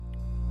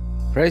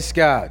Praise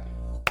God.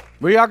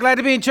 Were y'all glad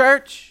to be in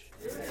church?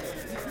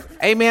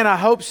 Amen. I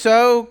hope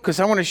so, because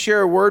I want to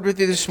share a word with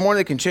you this morning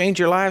that can change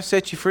your life,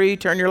 set you free,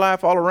 turn your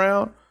life all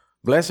around,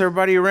 bless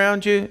everybody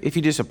around you if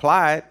you just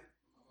apply it.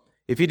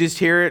 If you just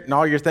hear it and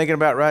all you're thinking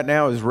about right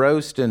now is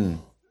roast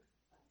and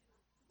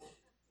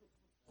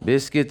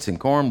biscuits and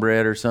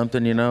cornbread or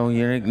something, you know,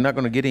 you're not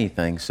going to get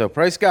anything. So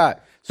praise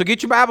God. So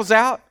get your Bibles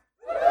out.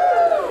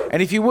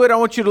 And if you would, I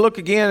want you to look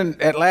again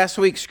at last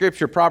week's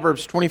scripture,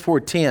 Proverbs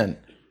 24:10.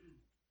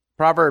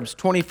 Proverbs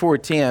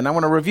 24:10. I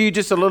want to review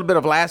just a little bit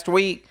of last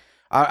week.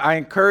 I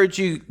encourage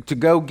you to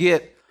go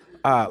get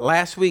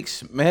last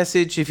week's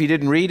message if you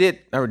didn't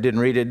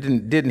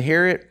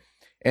hear it.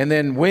 And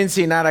then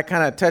Wednesday night, I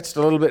kind of touched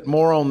a little bit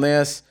more on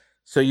this.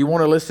 So you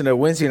want to listen to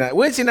Wednesday night.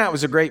 Wednesday night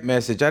was a great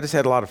message. I just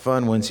had a lot of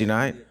fun Wednesday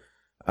night.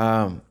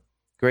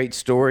 Great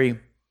story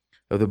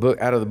of the book,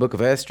 out of the book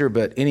of Esther.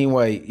 But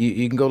anyway,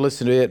 you can go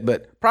listen to it.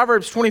 But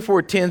Proverbs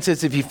 24:10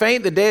 says, if you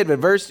faint the day of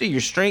adversity,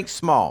 your strength's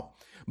small.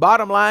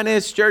 Bottom line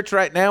is, church,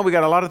 right now, we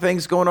got a lot of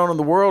things going on in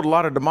the world, a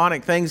lot of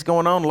demonic things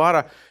going on, a lot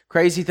of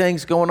crazy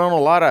things going on, a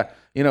lot of,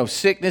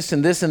 sickness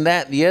and this and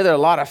that and the other, a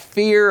lot of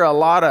fear, a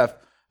lot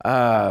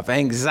of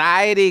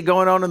anxiety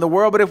going on in the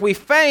world. But if we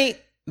faint,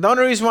 the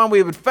only reason why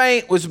we would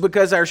faint was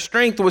because our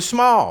strength was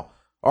small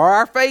or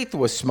our faith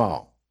was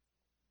small.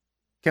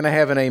 Can I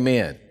have an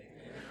amen?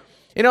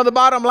 The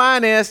bottom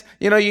line is,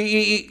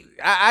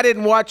 I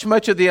didn't watch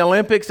much of the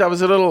Olympics. I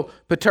was a little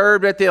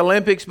perturbed at the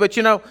Olympics. But,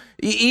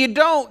 you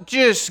don't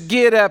just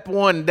get up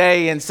one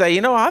day and say,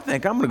 I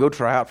think I'm going to go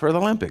try out for the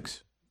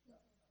Olympics.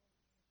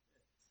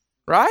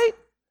 Right?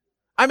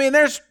 I mean,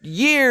 there's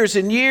years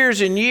and years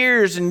and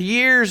years and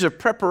years of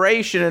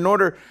preparation in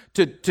order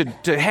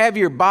to have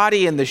your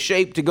body in the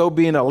shape to go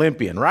be an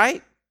Olympian,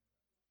 right?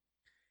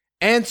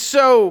 And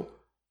so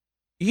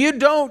you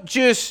don't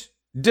just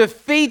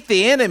defeat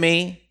the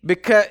enemy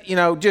because,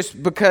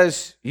 just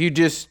because you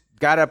just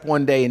got up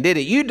one day and did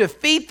it. You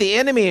defeat the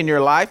enemy in your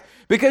life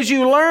because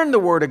you learn the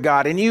Word of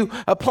God and you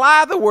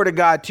apply the Word of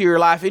God to your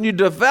life and you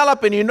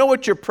develop and you know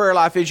what your prayer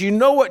life is. You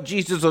know what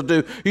Jesus will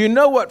do. You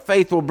know what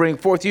faith will bring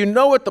forth. You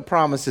know what the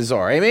promises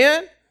are.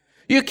 Amen?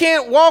 You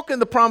can't walk in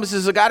the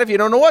promises of God if you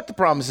don't know what the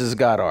promises of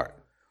God are.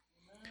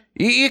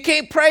 You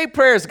can't pray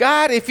prayers,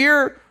 God, if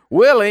you're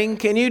willing,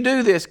 can you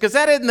do this? Because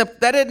that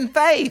isn't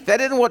faith.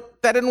 That isn't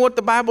what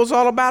the Bible's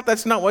all about.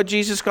 That's not what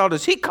Jesus called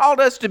us. He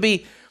called us to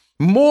be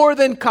more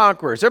than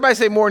conquerors. Everybody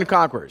say more than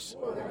conquerors.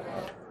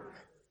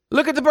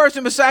 Look at the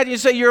person beside you and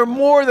say, you're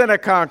more than a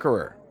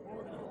conqueror.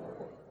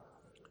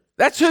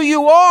 That's who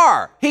you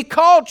are. He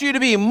called you to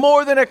be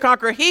more than a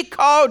conqueror. He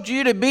called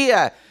you to be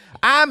a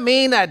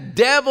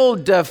devil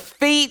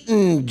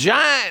defeating,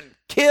 giant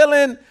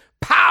killing,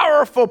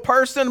 powerful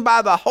person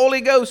by the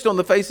Holy Ghost on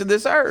the face of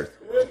this earth.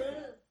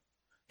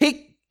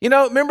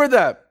 Remember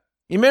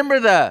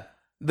the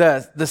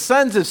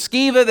sons of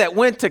Sceva that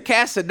went to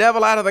cast the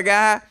devil out of the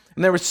guy?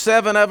 And there were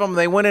 7 of them.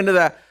 They went into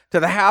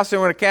the house. They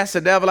were going to cast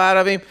the devil out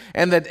of him.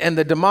 And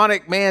the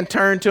demonic man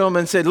turned to him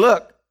and said,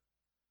 look,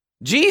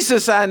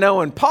 Jesus I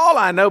know and Paul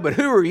I know, but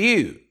who are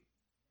you?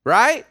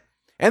 Right?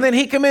 And then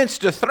he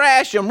commenced to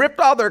thrash them, ripped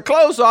all their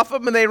clothes off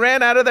them, and they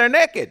ran out of there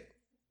naked.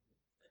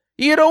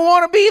 You don't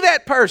want to be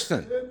that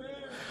person.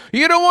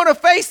 You don't want to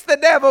face the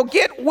devil,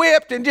 get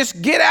whipped, and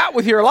just get out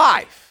with your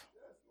life.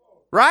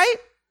 Right?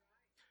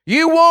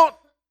 You want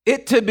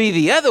it to be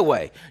the other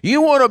way.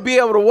 You want to be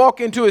able to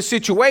walk into a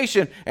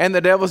situation and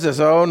the devil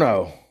says, oh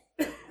no,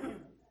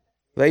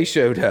 they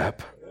showed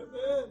up.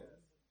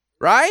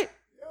 Right?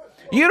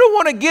 You don't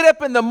want to get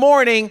up in the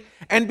morning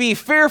and be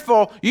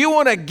fearful. You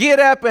want to get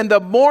up and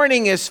the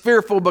morning is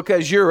fearful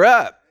because you're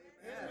up.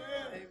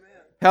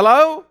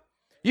 Hello?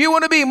 You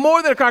want to be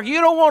more than a conqueror.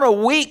 You don't want a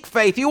weak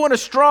faith. You want a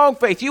strong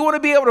faith. You want to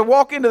be able to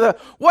walk into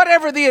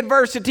whatever the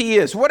adversity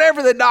is,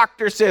 whatever the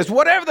doctor says,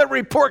 whatever the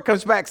report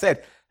comes back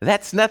said,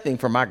 that's nothing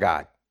for my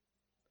God.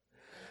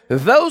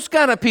 Those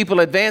kind of people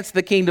advance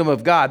the kingdom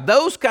of God.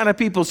 Those kind of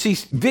people see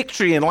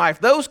victory in life.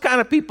 Those kind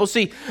of people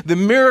see the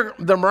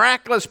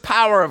miraculous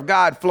power of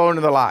God flowing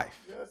in their life.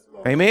 Yes,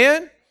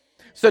 amen?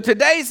 So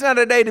today's not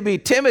a day to be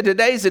timid.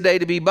 Today's a day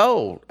to be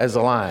bold as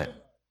a lion.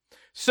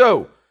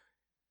 So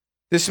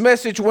this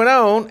message went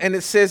on, and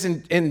it says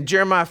in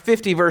Jeremiah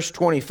 50, verse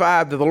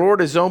 25, that the Lord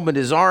has opened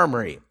his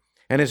armory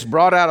and has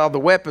brought out all the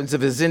weapons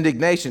of his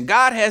indignation.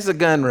 God has a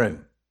gun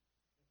room.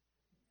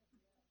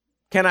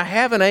 Can I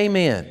have an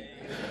amen?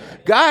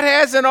 God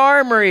has an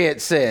armory, it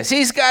says.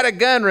 He's got a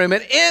gun room,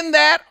 and in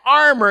that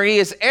armory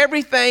is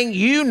everything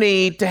you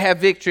need to have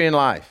victory in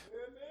life.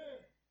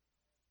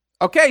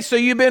 Okay, so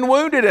you've been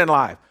wounded in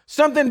life.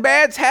 Something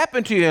bad's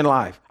happened to you in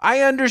life. I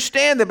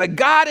understand that, but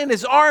God in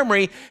his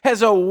armory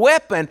has a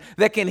weapon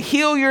that can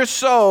heal your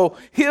soul,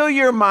 heal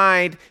your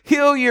mind,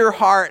 heal your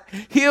heart,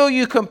 heal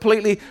you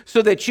completely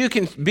so that you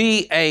can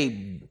be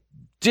a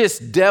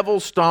just devil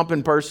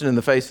stomping person in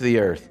the face of the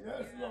earth.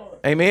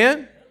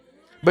 Amen?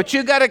 But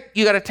you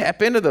gotta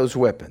tap into those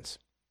weapons.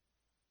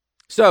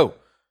 So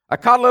I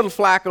caught a little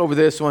flack over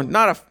this one.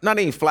 Not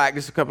any flack,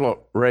 just a couple of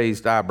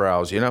raised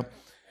eyebrows,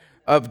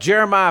 of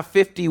Jeremiah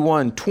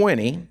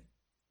 51:20.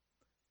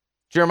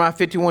 Jeremiah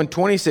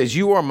 51:20 says,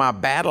 you are my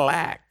battle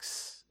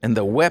axe and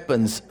the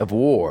weapons of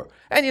war.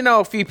 And you know,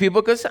 a few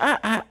people, because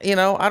I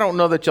don't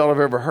know that y'all have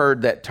ever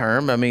heard that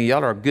term. I mean,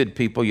 y'all are good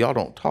people. Y'all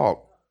don't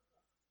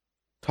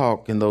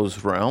talk in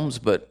those realms.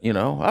 But, you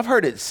know, I've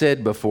heard it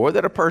said before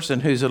that a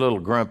person who's a little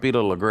grumpy, a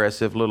little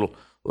aggressive, a little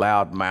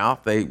loud mouth,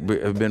 they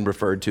have been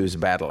referred to as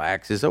battle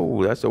axes.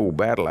 Oh, that's old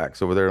battle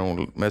axe over there.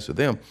 Don't mess with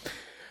them.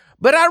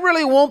 But I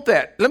really want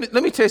that. Let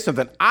me tell you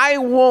something. I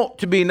want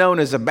to be known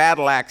as a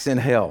battle axe in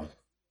hell.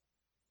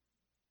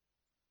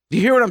 Do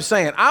you hear what I'm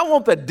saying? I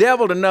want the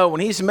devil to know when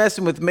he's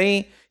messing with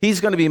me,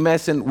 he's going to be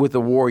messing with a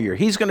warrior.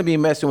 He's going to be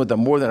messing with a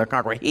more than a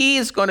conqueror.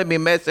 He's going to be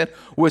messing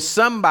with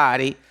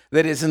somebody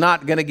that is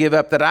not going to give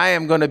up, that I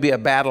am going to be a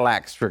battle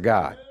axe for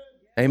God.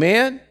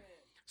 Amen?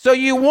 So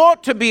you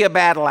want to be a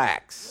battle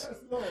axe.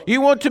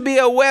 You want to be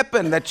a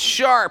weapon that's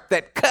sharp,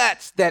 that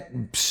cuts, that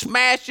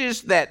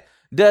smashes, that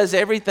does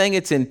everything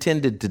it's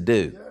intended to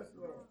do.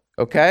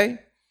 Okay?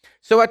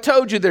 So I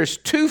told you there's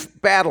two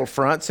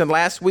battlefronts, and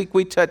last week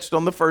we touched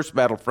on the first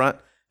battlefront,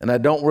 and I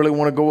don't really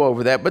want to go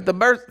over that. But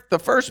the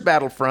first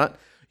battlefront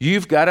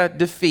you've got to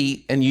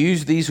defeat and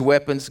use these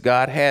weapons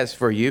God has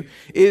for you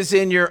is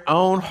in your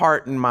own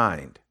heart and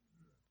mind.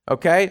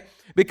 Okay?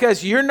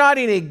 Because you're not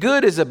any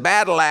good as a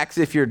battle axe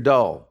if you're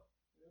dull.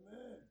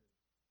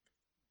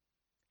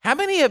 How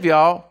many of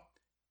y'all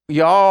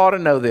ought to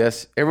know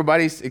this,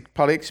 everybody's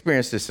probably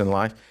experienced this in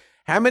life.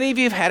 How many of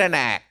you have had an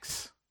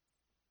axe?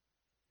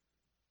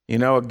 You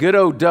know, a good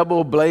old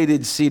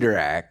double-bladed cedar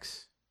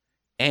axe,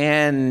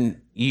 and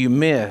you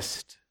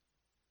missed.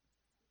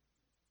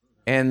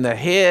 And the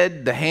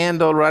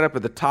handle right up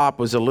at the top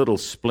was a little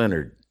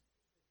splintered.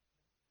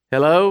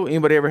 Hello?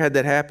 Anybody ever had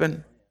that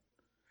happen?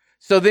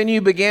 So then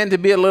you began to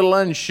be a little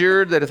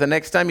unsure that if the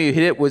next time you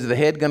hit it, was the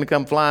head going to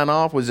come flying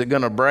off? Was it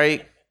going to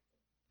break?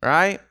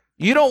 Right?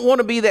 You don't want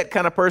to be that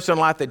kind of person in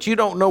life that you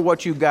don't know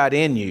what you've got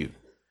in you.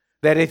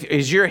 That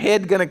is your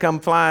head going to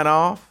come flying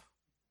off?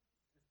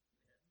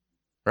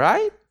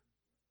 Right?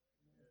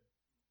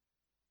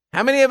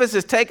 How many of us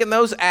has taken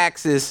those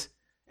axes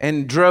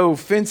and drove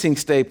fencing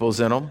staples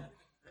in them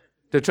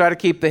to try to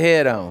keep the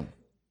head on?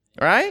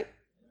 Right?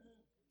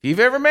 If you've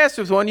ever messed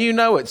with one, you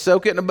know it.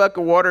 Soak it in a bucket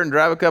of water and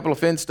drive a couple of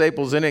fence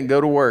staples in it and go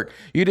to work.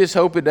 You just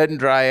hope it doesn't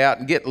dry out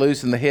and get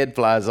loose and the head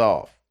flies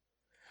off.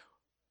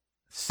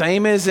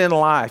 Same as in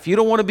life. You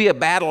don't want to be a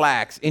battle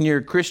axe in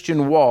your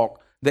Christian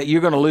walk that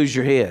you're going to lose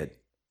your head.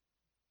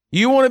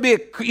 You want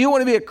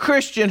to be a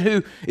Christian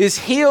who is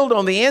healed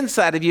on the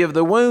inside of you of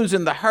the wounds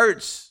and the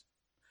hurts.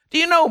 Do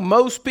you know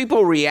most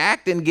people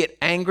react and get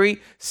angry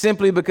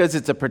simply because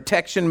it's a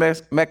protection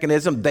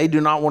mechanism? They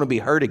do not want to be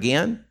hurt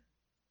again.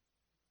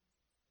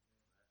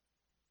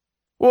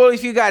 Well,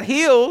 if you got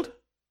healed,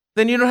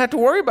 then you don't have to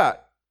worry about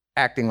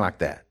acting like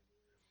that.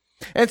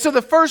 And so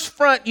the first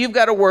front you've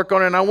got to work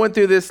on, and I went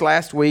through this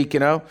last week,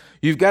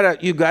 you've got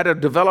to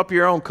develop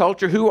your own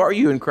culture. Who are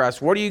you in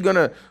Christ? What are you going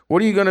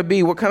to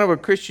be? What kind of a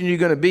Christian are you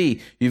going to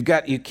be? You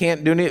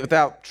can't do it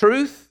without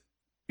truth.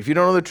 If you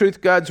don't know the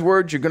truth, God's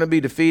word, you're going to be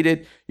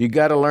defeated. You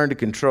got to learn to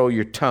control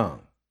your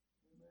tongue.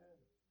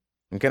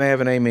 And can I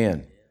have an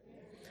amen?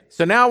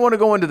 So now I want to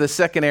go into the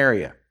second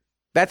area.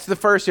 That's the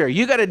first area.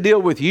 You got to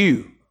deal with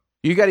you.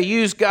 You got to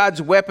use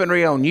God's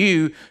weaponry on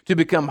you to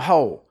become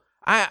whole.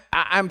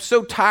 I'm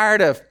so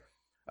tired of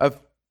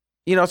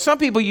some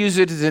people use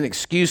it as an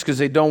excuse because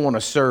they don't want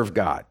to serve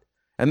God.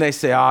 And they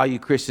say, you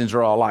Christians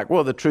are all like,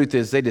 well, the truth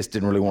is they just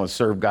didn't really want to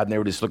serve God and they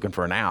were just looking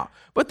for an out.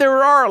 But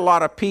there are a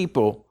lot of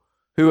people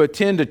who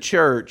attend a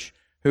church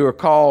who are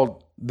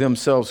called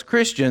themselves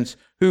Christians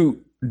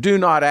who do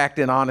not act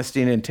in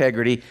honesty and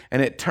integrity,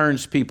 and it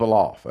turns people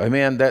off.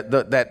 Amen?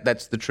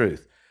 That's the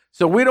truth.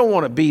 So we don't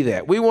want to be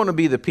that. We want to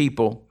be the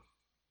people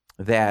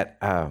that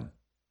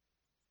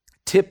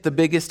tip the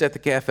biggest at the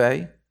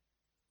cafe,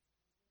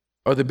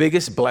 or the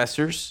biggest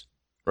blessers,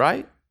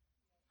 right?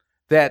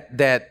 That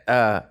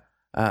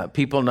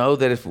people know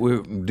that if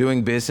we're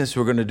doing business,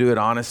 we're going to do it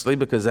honestly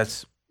because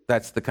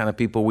that's the kind of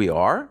people we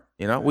are.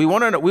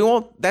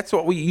 That's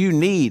what you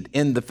need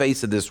in the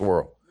face of this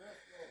world.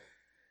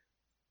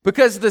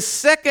 Because the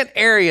second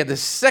area, the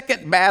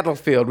second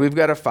battlefield we've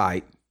got to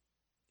fight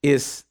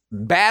is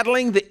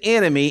battling the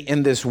enemy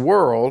in this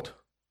world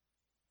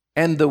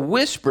and the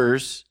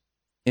whispers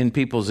in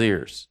people's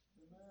ears.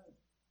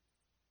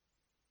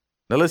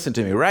 Now listen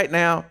to me. Right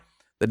now,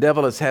 the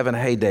devil is having a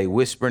heyday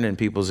whispering in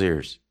people's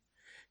ears.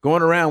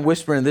 Going around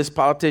whispering in this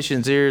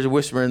politician's ears,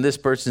 whispering in this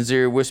person's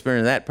ear, whispering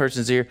in that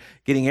person's ear,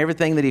 getting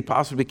everything that he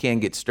possibly can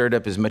get stirred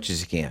up as much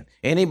as he can.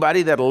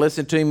 Anybody that'll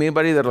listen to him,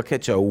 anybody that'll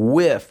catch a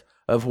whiff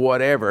of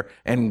whatever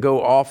and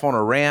go off on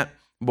a rant,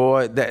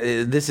 boy,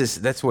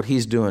 that's what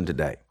he's doing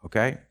today,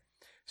 okay?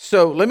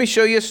 So let me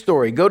show you a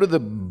story. Go to the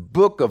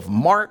book of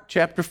Mark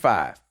chapter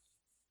 5.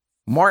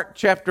 Mark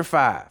chapter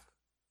 5.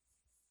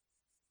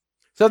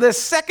 So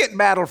this second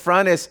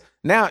battlefront is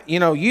now,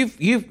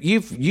 you've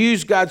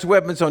used God's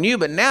weapons on you,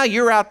 but now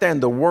you're out there in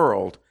the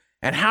world.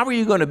 And how are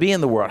you going to be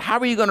in the world? How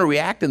are you going to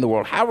react in the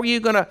world? How are you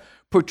going to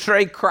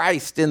portray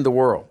Christ in the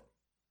world?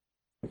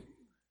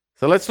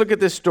 So let's look at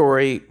this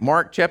story.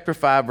 Mark chapter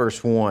 5,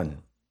 verse 1. It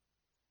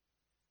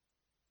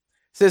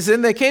says,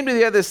 then they came to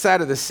the other side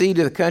of the sea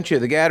to the country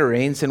of the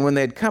Gadarenes, and when they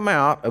had come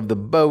out of the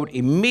boat,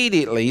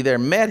 immediately there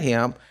met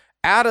him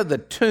out of the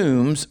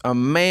tombs a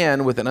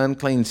man with an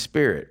unclean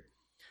spirit,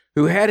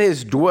 who had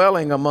his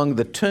dwelling among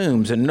the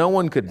tombs, and no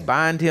one could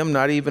bind him,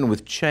 not even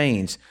with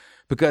chains,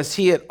 because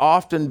he had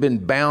often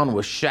been bound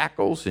with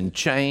shackles and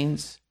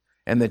chains,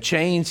 and the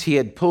chains he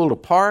had pulled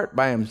apart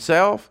by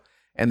himself,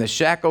 and the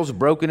shackles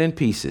broken in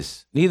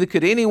pieces. Neither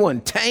could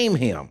anyone tame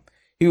him.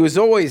 He was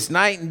always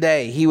night and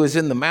day. He was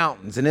in the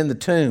mountains and in the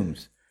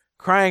tombs,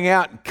 crying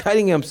out and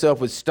cutting himself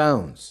with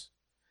stones.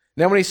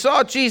 Now when he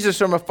saw Jesus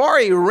from afar,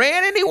 he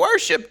ran and he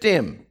worshiped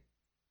him.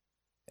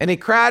 And he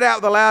cried out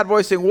with a loud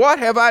voice, saying, what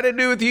have I to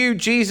do with you,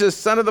 Jesus,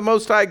 Son of the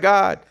Most High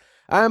God?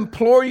 I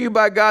implore you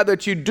by God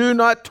that you do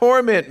not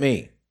torment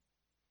me.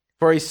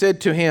 For he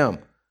said to him,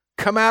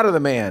 come out of the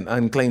man,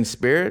 unclean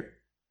spirit.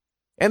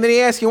 And then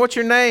he asked him, what's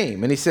your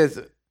name? And he says,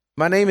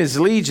 my name is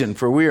Legion,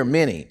 for we are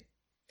many.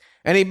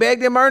 And he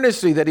begged him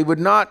earnestly that he would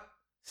not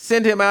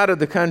send him out of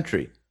the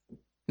country.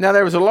 Now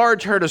there was a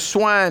large herd of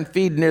swine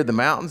feeding near the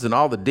mountains, and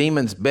all the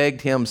demons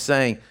begged him,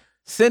 saying,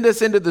 send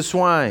us into the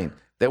swine,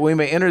 that we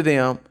may enter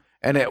them.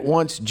 And at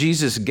once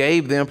Jesus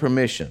gave them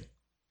permission.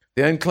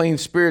 The unclean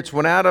spirits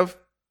went out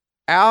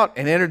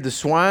and entered the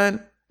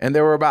swine, and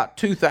there were about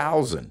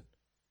 2,000.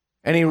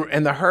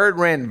 And the herd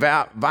ran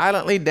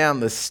violently down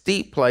the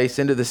steep place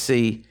into the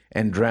sea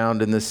and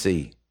drowned in the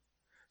sea.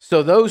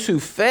 So those who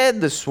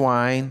fed the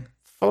swine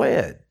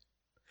fled.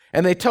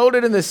 And they told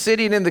it in the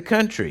city and in the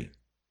country.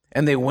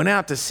 And they went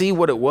out to see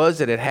what it was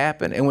that had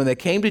happened. And when they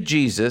came to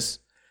Jesus,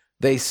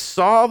 they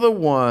saw the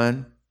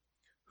one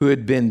who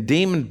had been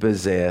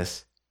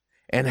demon-possessed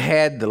and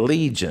had the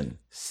legion,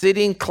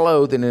 sitting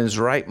clothed and in his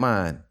right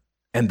mind.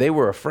 And they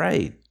were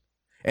afraid.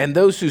 And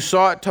those who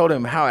saw it told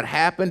him how it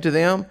happened to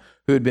them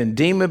who had been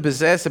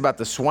demon-possessed about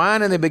the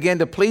swine, and they began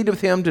to plead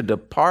with him to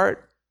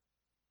depart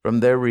from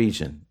their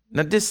region.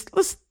 Now,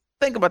 let's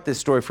think about this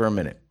story for a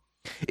minute.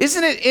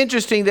 Isn't it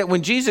interesting that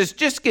when Jesus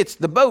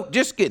the boat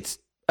just gets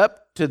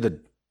up to the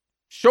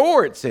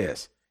shore, it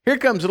says, here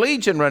comes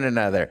Legion running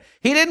out of there.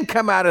 He didn't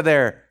come out of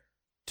there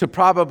to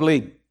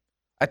probably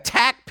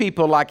attack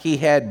people like he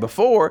had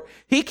before.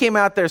 He came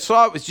out there,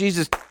 saw it was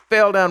Jesus,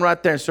 fell down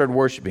right there and started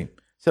worshiping.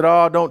 Said,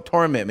 oh, don't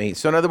torment me.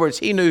 So in other words,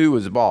 he knew who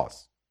was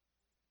boss.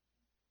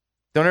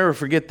 Don't ever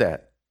forget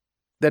that.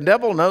 The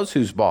devil knows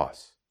who's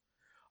boss.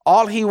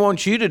 All he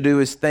wants you to do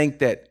is think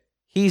that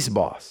he's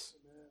boss.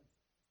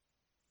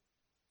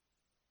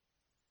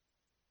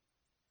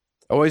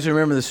 I always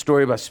remember the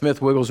story about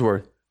Smith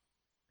Wigglesworth,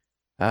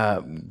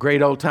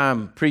 great old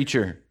time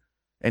preacher.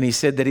 And he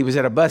said that he was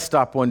at a bus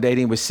stop one day and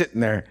he was sitting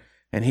there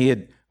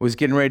and was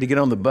getting ready to get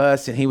on the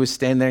bus, and he was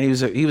standing there.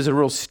 He was a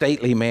real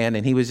stately man,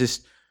 and he was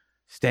just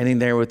standing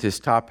there with his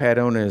top hat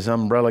on and his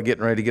umbrella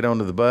getting ready to get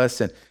onto the bus.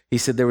 And he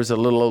said there was a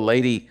little old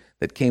lady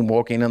that came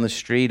walking on the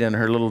street, and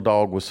her little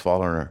dog was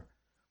following her.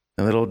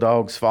 And the little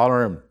dog's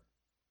following her.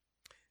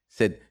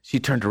 Said she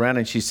turned around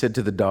and she said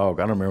to the dog,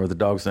 I don't remember the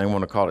dog's name, I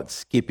want to call it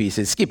Skippy. He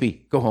said,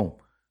 Skippy, go home.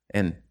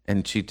 And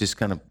she just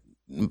kind of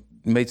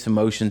made some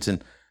motions,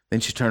 and then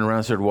she turned around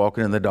and started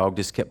walking, and the dog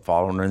just kept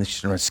following her. And then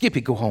she turned around, Skippy,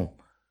 go home.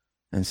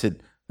 And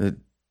said,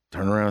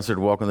 turned around and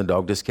started walking, the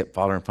dog just kept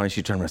following her. Finally,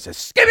 she turned around and said,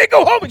 Skippy,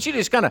 go home. And she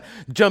just kind of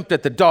jumped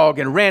at the dog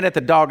and ran at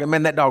the dog, and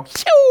man, that dog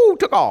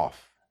took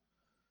off.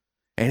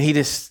 And he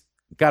just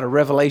got a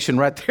revelation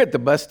right there at the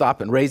bus stop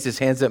and raised his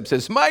hands up and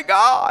says, my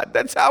God,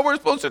 that's how we're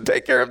supposed to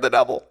take care of the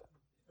devil.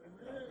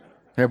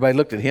 Everybody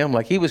looked at him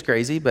like he was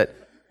crazy, but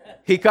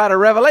he got a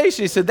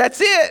revelation. He said,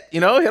 that's it.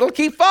 It'll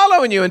keep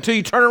following you until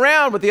you turn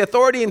around with the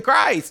authority in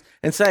Christ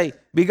and say,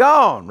 be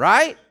gone,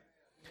 right?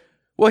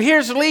 Well,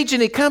 here's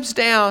Legion. He comes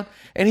down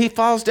and he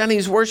falls down.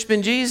 He's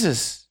worshiping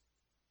Jesus.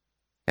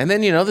 And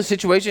then, the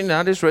situation,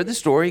 I just read the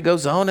story. He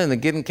goes on and they're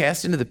getting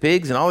cast into the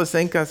pigs and all this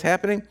thing is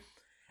happening.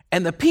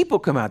 And the people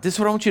come out. This is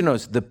what I want you to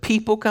notice. The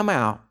people come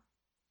out.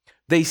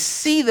 They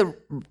see the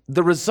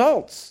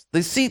results.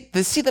 They see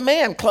the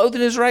man clothed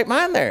in his right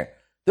mind there.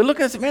 They're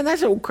looking and say, man,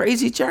 that's old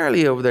crazy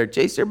Charlie over there.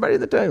 Chased everybody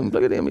in the tomb.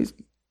 Look at him. He's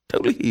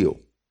totally healed.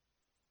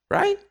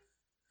 Right?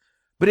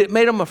 But it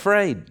made them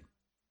afraid.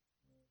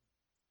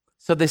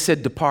 So they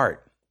said,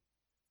 depart.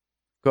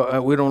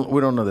 Go, we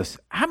don't know this.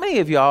 How many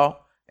of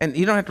y'all, and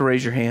you don't have to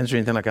raise your hands or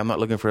anything like that. I'm not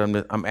looking for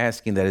them. I'm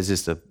asking that as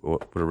just a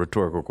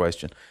rhetorical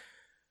question.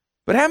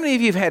 But how many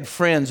of you have had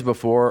friends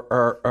before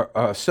or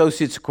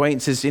associates,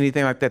 acquaintances,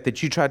 anything like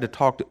that you tried to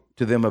talk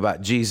to them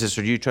about Jesus,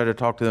 or you tried to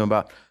talk to them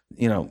about,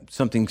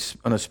 something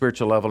on a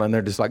spiritual level, and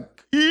they're just like,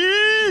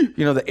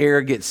 the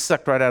air gets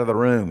sucked right out of the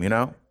room,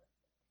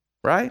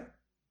 right? I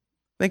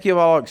think you've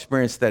all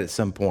experienced that at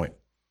some point.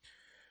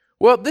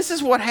 Well, this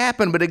is what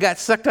happened, but it got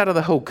sucked out of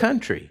the whole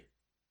country.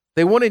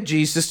 They wanted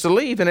Jesus to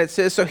leave, and it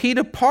says, so he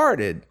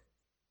departed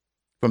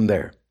from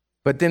there.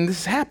 But then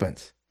this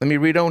happens. Let me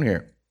read on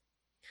here.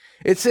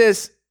 It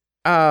says,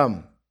 here,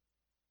 I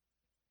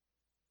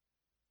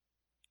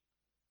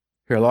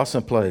lost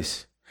my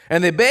place.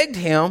 And they begged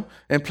him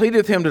and pleaded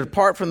with him to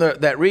depart from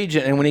that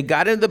region. And when he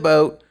got into the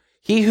boat,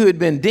 he who had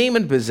been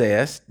demon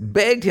possessed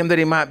begged him that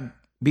he might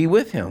be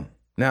with him.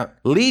 Now,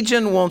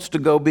 Legion wants to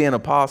go be an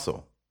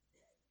apostle.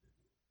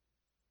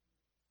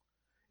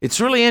 It's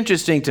really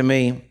interesting to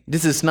me.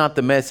 This is not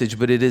the message,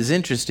 but it is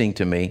interesting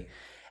to me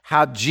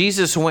how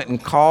Jesus went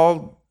and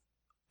called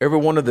every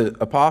one of the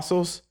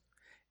apostles,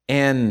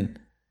 and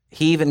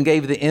he even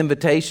gave the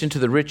invitation to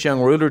the rich young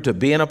ruler to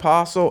be an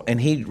apostle,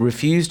 and he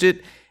refused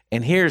it.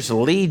 And here's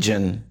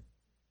Legion,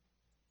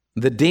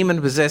 the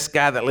demon-possessed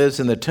guy that lives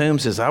in the tomb,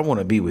 says, I want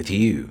to be with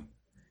you.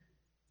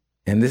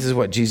 And this is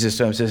what Jesus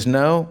told him. He says,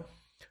 no,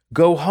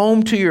 go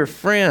home to your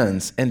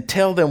friends and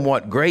tell them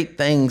what great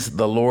things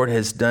the Lord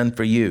has done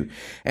for you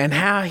and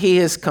how he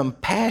has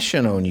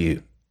compassion on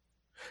you.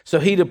 So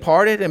he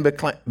departed and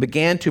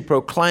began to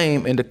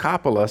proclaim in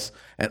Decapolis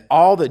and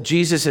all that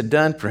Jesus had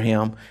done for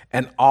him,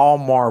 and all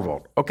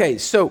marveled. Okay,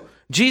 so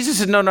Jesus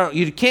said, no,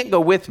 you can't go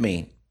with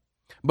me.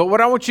 But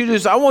what I want you to do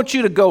is I want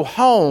you to go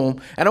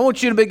home, and I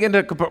want you to begin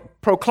to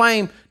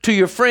proclaim to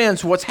your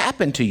friends what's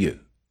happened to you.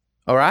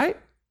 All right?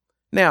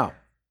 Now,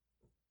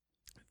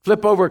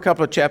 flip over a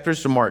couple of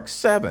chapters to Mark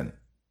 7.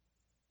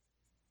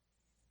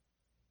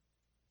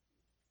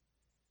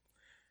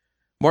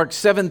 Mark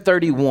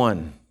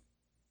 7:31.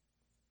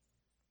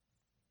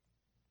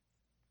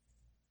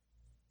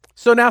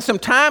 So now some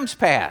time's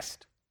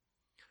passed.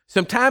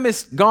 Some time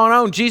has gone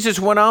on. Jesus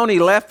went on. He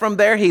left from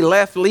there. He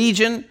left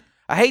Legion.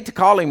 I hate to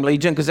call him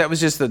Legion because that was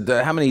just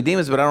the how many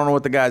demons, but I don't know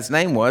what the guy's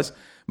name was.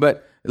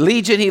 But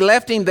Legion, he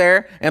left him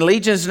there, and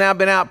Legion's now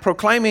been out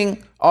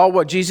proclaiming all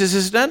what Jesus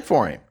has done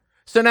for him.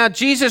 So now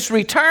Jesus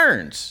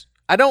returns.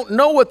 I don't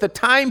know what the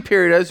time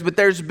period is, but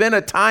there's been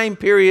a time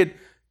period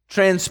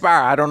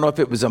transpire. I don't know if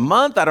it was a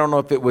month. I don't know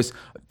if it was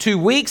 2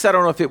 weeks. I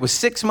don't know if it was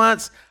 6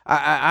 months.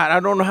 I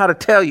don't know how to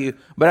tell you,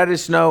 but I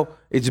just know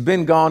it's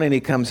been gone and he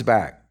comes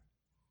back.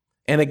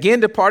 And again,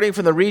 departing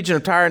from the region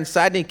of Tyre and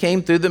Sidon, he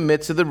came through the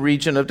midst of the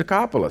region of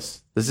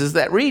Decapolis. This is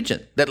that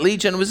region that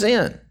Legion was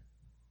in.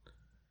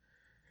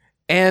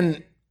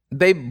 And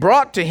they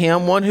brought to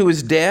him one who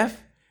was deaf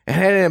and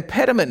had an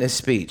impediment in his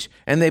speech.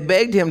 And they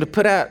begged him to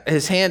put out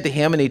his hand to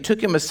him, and he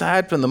took him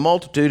aside from the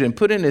multitude and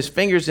put in his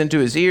fingers into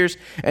his ears,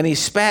 and he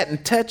spat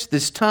and touched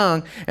his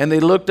tongue, and they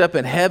looked up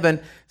in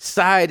heaven,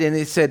 sighed, and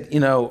he said,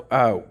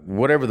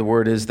 whatever the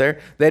word is there,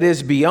 that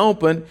is, be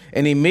open.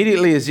 And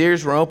immediately his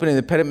ears were open and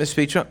the impediment of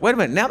speech. Wait a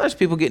minute, now there's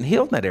people getting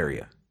healed in that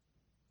area.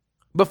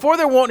 Before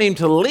they're wanting him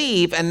to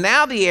leave, and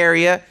now the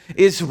area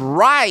is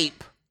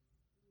ripe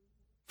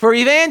for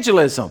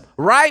evangelism,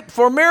 ripe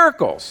for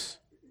miracles.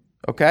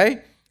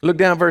 Okay? Look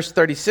down verse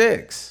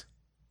 36.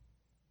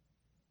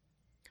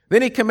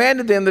 Then he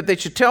commanded them that they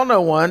should tell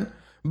no one,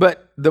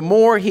 but the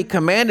more he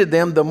commanded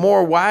them, the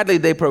more widely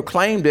they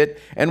proclaimed it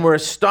and were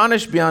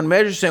astonished beyond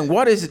measure, saying,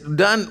 what is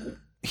done?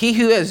 He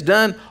who has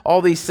done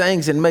all these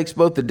things and makes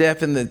both the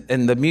deaf and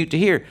the mute to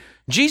hear.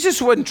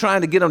 Jesus wasn't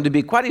trying to get them to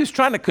be quiet. He was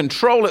trying to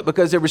control it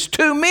because there was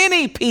too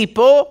many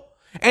people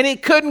and he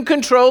couldn't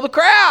control the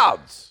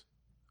crowds.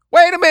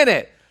 Wait a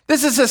minute.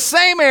 This is the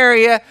same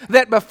area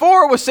that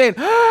before was saying,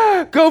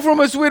 go from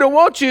us, we don't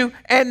want you.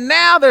 And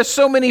now there's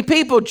so many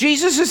people.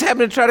 Jesus is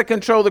having to try to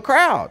control the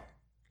crowd.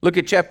 Look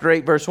at chapter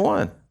 8, verse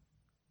 1.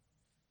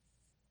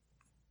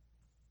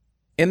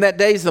 In that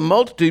days, the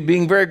multitude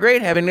being very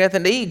great, having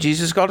nothing to eat,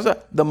 Jesus called us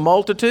the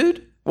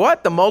multitude.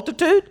 What? The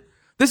multitude?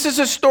 This is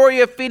a story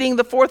of feeding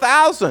the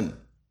 4,000.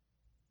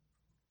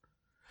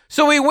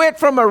 So we went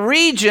from a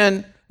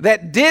region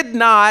that did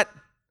not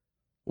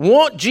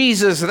want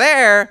Jesus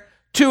there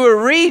to a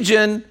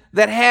region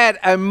that had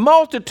a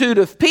multitude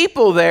of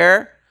people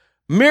there,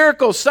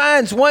 miracles,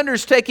 signs,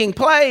 wonders taking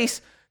place.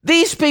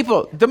 These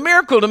people, the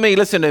miracle to me,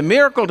 listen, the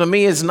miracle to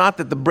me is not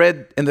that the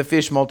bread and the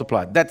fish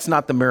multiplied. That's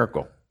not the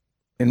miracle,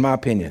 in my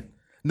opinion.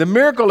 The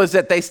miracle is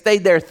that they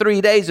stayed there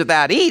 3 days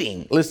without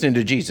eating, listening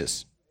to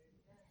Jesus.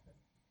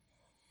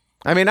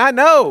 I mean, I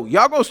know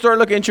y'all gonna start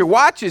looking at your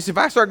watches if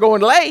I start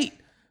going late.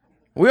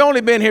 We only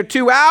been here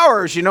 2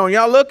 hours, and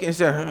y'all look and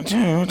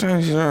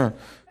say,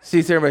 see,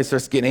 everybody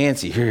starts getting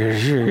antsy,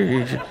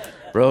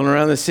 rolling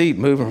around the seat,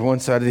 moving from one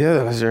side to the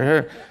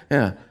other.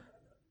 Yeah.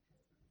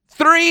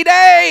 3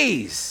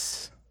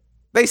 days.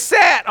 They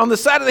sat on the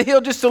side of the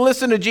hill just to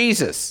listen to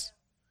Jesus.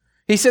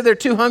 He said they're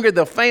too hungry,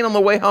 they'll faint on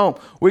the way home.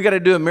 We got to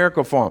do a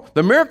miracle for them.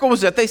 The miracle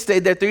was that they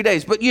stayed there 3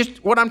 days. But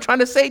what I'm trying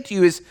to say to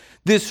you is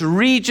this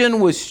region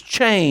was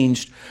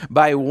changed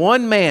by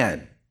one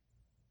man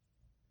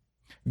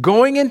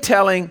going and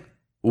telling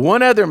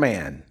one other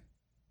man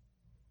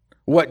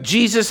what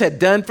Jesus had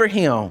done for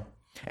him.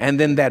 And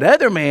then that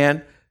other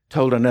man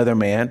told another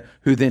man,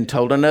 who then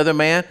told another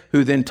man,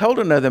 who then told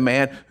another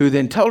man, who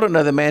then told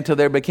another man, till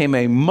there became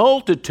a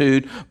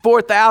multitude,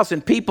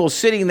 4,000 people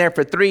sitting there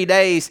for 3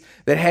 days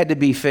that had to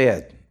be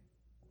fed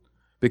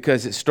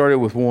because it started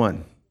with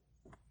one.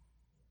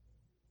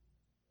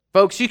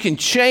 Folks, you can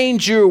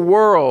change your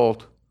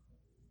world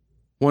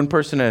one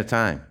person at a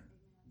time.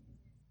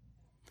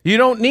 You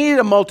don't need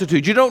a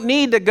multitude. You don't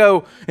need to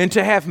go and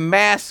to have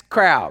mass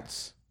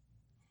crowds.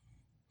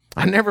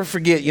 I never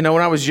forget, when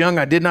I was young,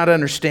 I did not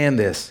understand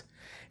this.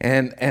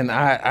 And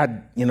I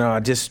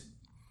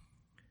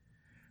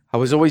I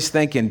was always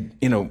thinking,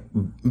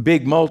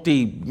 big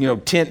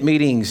tent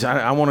meetings.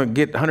 I want to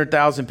get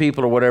 100,000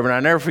 people or whatever. And I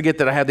never forget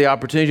that I had the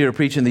opportunity to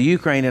preach in the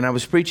Ukraine, and I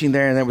was preaching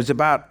there, and there was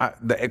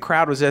the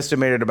crowd was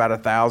estimated about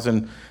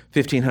 1,000,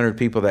 1,500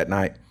 people that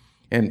night,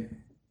 and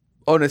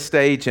on a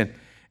stage. And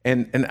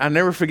I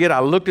never forget, I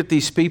looked at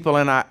these people,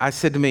 and I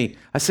said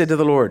to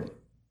the Lord,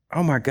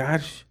 oh my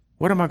gosh,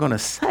 what am I going to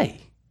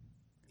say?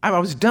 I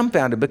was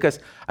dumbfounded because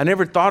I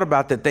never thought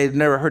about that. They've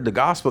never heard the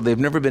gospel. They've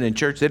never been in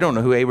church. They don't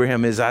know who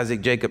Abraham is, Isaac,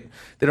 Jacob.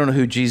 They don't know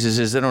who Jesus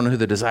is. They don't know who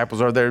the disciples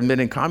are. They've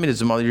been in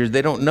communism all the years.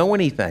 They don't know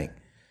anything.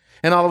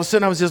 And all of a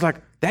sudden I was just like,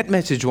 that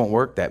message won't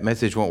work. That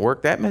message won't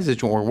work. That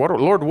message won't work.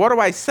 Lord, what do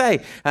I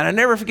say? And I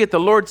never forget the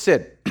Lord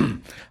said,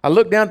 I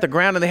looked down at the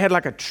ground, and they had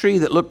like a tree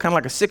that looked kind of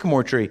like a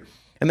sycamore tree.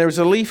 And there was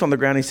a leaf on the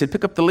ground. He said,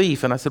 pick up the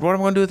leaf. And I said, what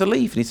am I going to do with the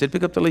leaf? And he said,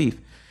 pick up the leaf.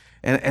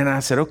 And I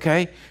said,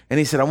 okay. And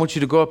he said, I want you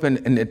to go up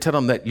and tell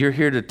them that you're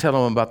here to tell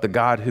them about the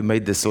God who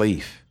made this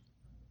leaf.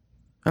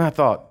 And I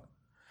thought,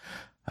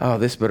 oh,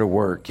 this better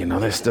work.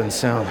 This doesn't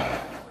sound.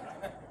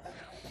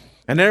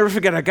 And I never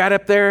forget, I got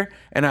up there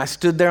and I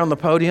stood there on the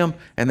podium,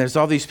 and there's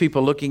all these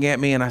people looking at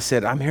me, and I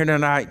said, I'm here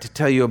tonight to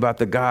tell you about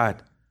the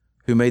God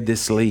who made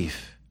this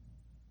leaf.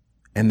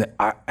 And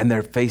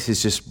their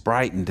faces just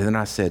brightened. And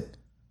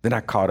then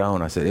I caught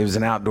on. I said, it was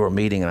an outdoor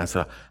meeting, and I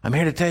said, I'm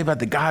here to tell you about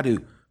the God who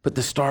put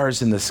the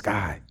stars in the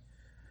sky.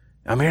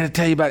 I'm here to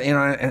tell you about, and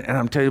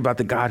I'm telling you about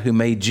the God who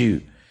made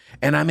you.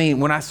 And I mean,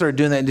 when I started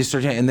doing that,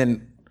 and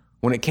then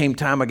when it came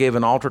time, I gave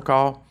an altar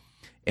call,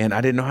 and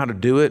I didn't know how to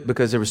do it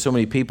because there were so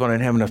many people, and I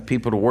didn't have enough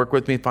people to work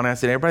with me. Finally, I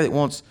said, everybody that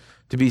wants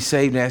to be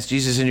saved and ask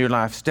Jesus in your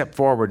life, step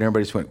forward. And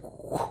everybody just went,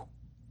 whew.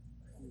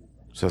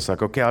 So it's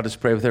like, okay, I'll just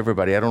pray with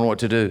everybody. I don't know what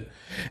to do.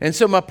 And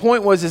so my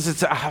point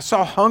was, I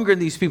saw hunger in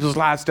these people's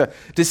lives to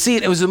see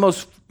it. It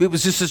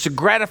was just such a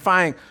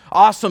gratifying,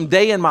 awesome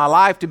day in my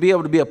life to be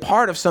able to be a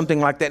part of something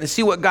like that and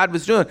see what God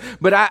was doing.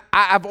 But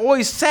I've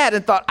always sat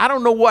and thought, I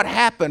don't know what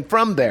happened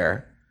from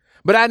there.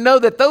 But I know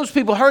that those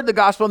people heard the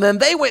gospel, and then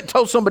they went and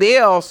told somebody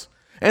else.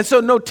 And so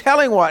no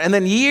telling what. And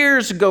then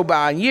years go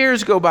by,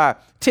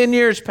 10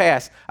 years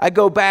pass. I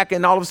go back,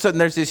 and all of a sudden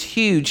there's this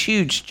huge,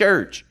 huge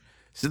church.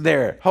 So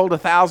there, hold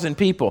 1,000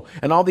 people,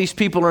 and all these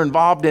people are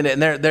involved in it,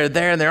 and they're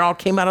there, and they all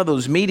came out of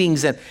those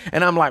meetings, and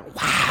I'm like,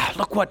 wow,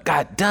 look what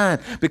got done,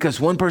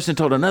 because one person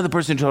told another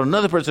person, told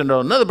another person,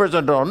 told another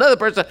person, told another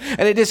person,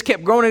 and it just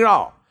kept growing it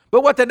all.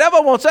 But what the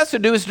devil wants us to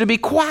do is to be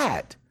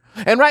quiet.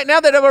 And right now,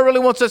 the devil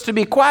really wants us to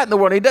be quiet in the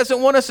world. He doesn't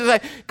want us to say,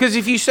 because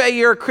if you say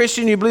you're a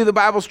Christian, you believe the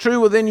Bible's true,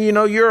 well, then you're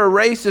a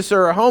racist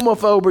or a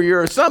homophobe or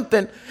you're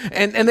something,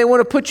 and they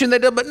want to put you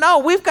in that. But no,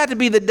 we've got to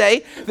be the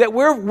day that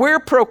we're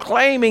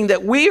proclaiming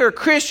that we are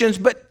Christians.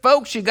 But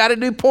folks, you got to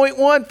do point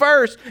one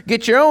first.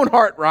 Get your own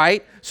heart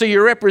right, so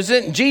you're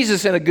representing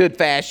Jesus in a good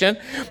fashion.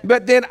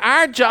 But then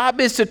our job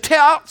is to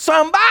tell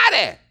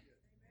somebody.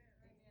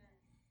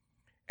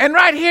 And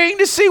right here, you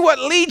can see what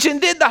Legion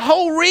did. The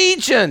whole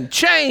region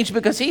changed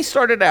because he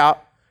started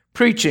out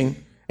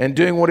preaching and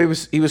doing what he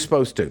was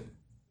supposed to.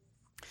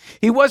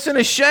 He wasn't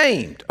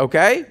ashamed,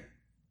 okay?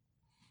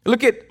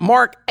 Look at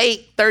Mark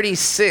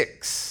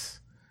 8:36.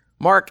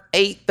 Mark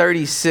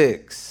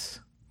 8:36.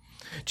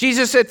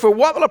 Jesus said, for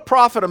what will it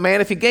profit a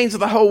man if he gains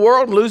the whole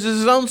world and loses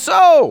his own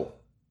soul?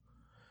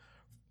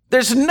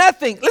 There's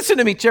nothing, listen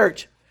to me,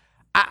 church.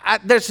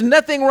 There's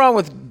nothing wrong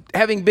with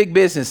having big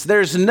business.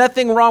 There's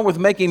nothing wrong with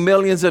making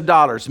millions of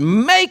dollars.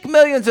 Make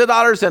millions of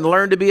dollars and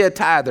learn to be a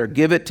tither.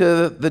 Give it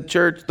to the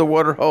church, the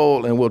water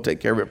hole, and we'll take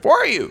care of it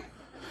for you.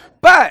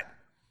 But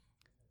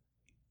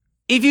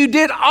if you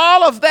did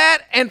all of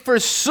that and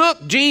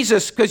forsook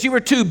Jesus because you were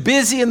too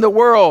busy in the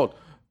world,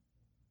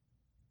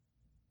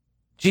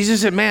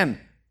 Jesus said,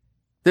 man,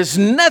 there's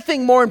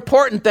nothing more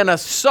important than a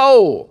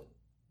soul.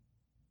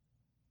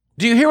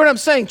 Do you hear what I'm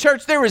saying,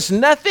 church? There is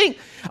nothing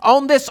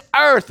on this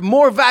earth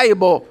more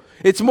valuable.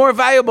 It's more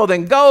valuable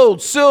than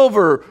gold,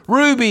 silver,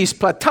 rubies,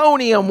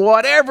 plutonium,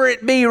 whatever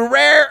it be,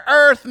 rare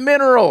earth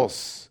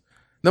minerals.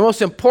 The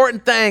most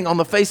important thing on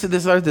the face of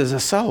this earth is a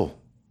soul.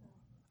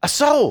 A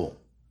soul.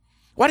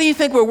 Why do you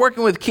think we're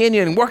working with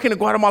Kenya and working in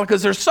Guatemala?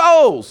 Because they're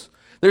souls.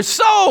 There's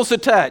souls to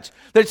touch.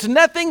 There's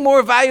nothing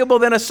more valuable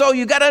than a soul.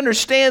 You got to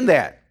understand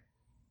that.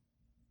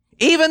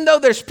 Even though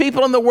there's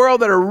people in the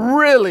world that are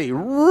really,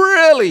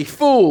 really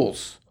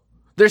fools,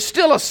 there's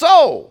still a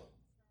soul.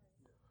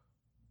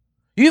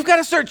 You've got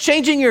to start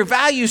changing your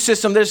value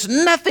system. There's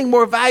nothing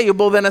more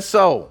valuable than a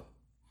soul.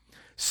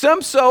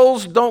 Some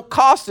souls don't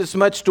cost as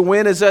much to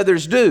win as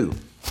others do,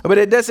 but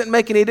it doesn't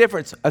make any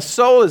difference. A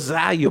soul is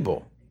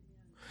valuable.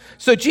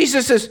 So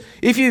Jesus says,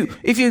 if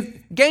you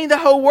gain the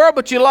whole world,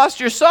 but you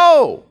lost your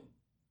soul.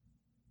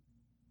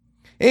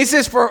 And he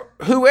says, for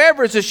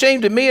whoever is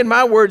ashamed of me and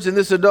my words in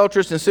this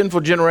adulterous and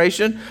sinful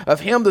generation, of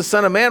him the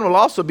Son of Man will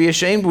also be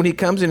ashamed when he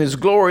comes in his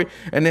glory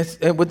and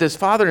with his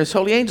Father and his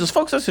holy angels.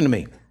 Folks, listen to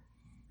me.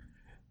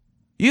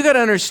 You got to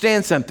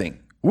understand something.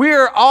 We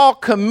are all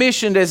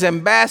commissioned as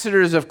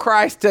ambassadors of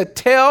Christ to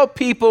tell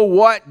people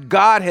what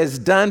God has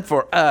done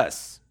for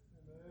us.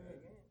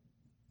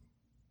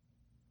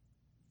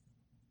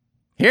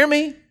 Hear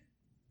me?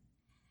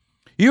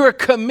 You are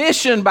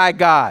commissioned by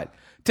God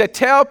to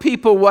tell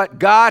people what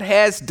God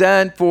has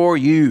done for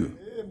you.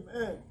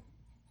 Amen.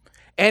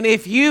 And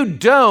if you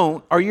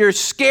don't, or you're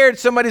scared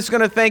somebody's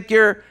going to think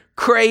you're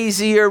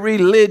crazy or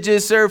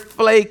religious or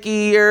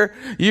flaky or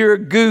you're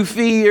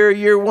goofy or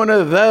you're one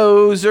of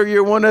those or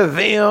you're one of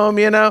them,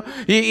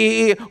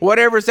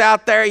 whatever's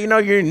out there,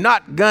 you're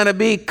not going to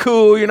be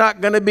cool. You're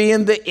not going to be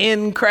in the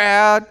in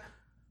crowd,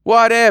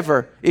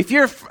 whatever. If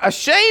you're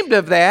ashamed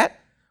of that,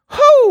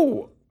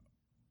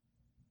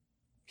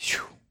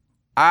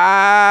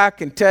 I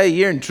can tell you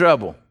you're in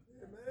trouble.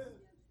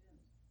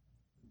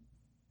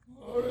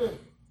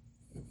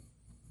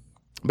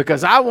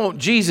 Because I want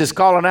Jesus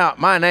calling out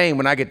my name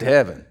when I get to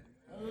heaven.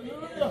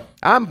 Hallelujah.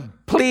 I'm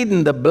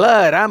pleading the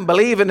blood. I'm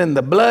believing in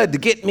the blood to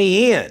get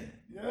me in.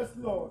 Yes,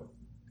 Lord.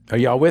 Are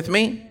y'all with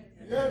me?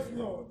 Yes,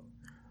 Lord.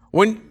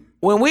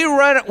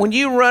 When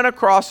you run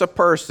across a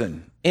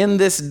person in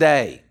this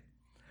day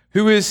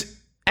who is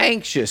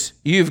anxious,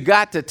 you've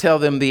got to tell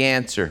them the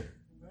answer.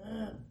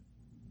 Amen.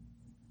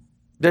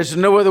 There's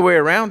no other way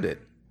around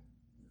it.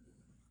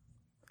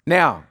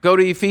 Now, go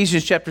to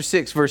Ephesians chapter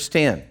 6, verse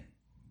 10.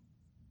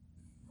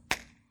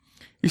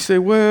 You say,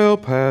 well,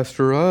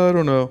 Pastor, I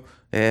don't know.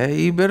 Yeah,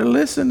 you better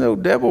listen, though.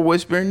 Devil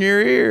whisper in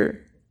your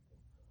ear.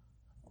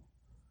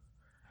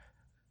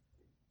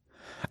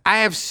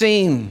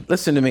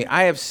 Listen to me,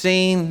 I have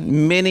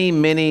seen many,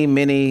 many,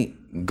 many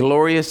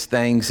glorious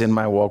things in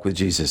my walk with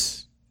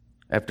Jesus.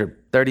 After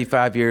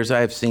 35 years,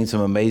 I have seen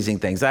some amazing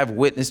things. I've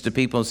witnessed to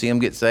people and seen them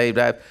get saved.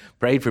 I've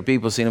prayed for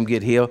people, seen them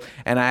get healed.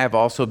 And I have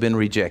also been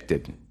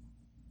rejected.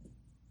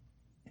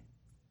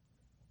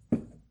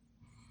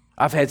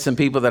 I've had some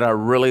people that I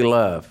really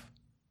love.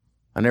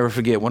 I never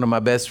forget, one of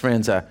my best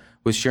friends, I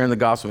was sharing the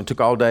gospel. It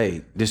took all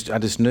day. I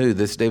just knew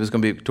this day was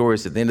going to be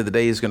victorious. At the end of the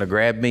day, he's going to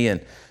grab me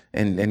and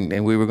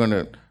we were going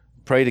to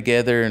pray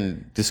together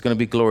and just going to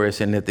be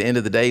glorious. And at the end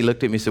of the day, he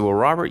looked at me and said, well,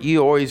 Robert,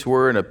 you always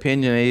were an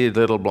opinionated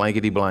little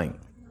blankety blank.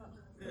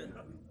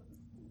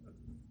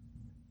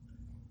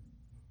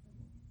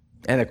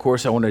 And of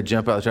course, I wanted to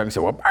jump out of the truck and say,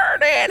 well,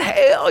 burn in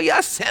hell,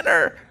 you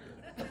sinner.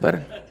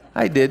 But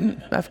I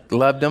didn't. I've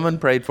loved them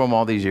and prayed for them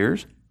all these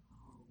years.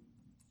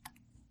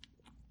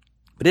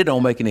 But it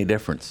don't make any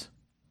difference.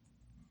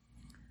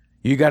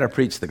 You got to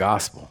preach the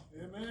gospel.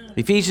 Amen.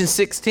 Ephesians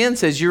 6:10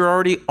 says you're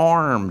already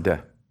armed.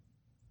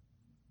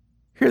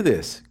 Hear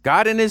this.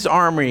 God in his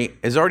army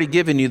has already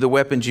given you the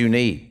weapons you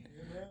need.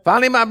 Amen.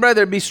 Finally, my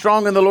brother, be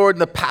strong in the Lord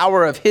and the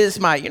power of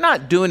his might. You're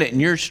not doing it in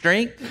your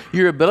strength,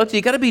 your ability.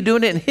 You got to be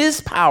doing it in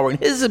his power and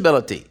his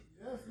ability.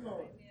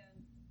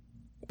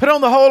 Put on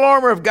the whole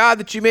armor of God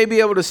that you may be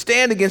able to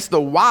stand against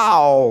the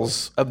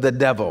wiles of the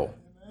devil.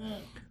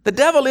 Amen. The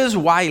devil is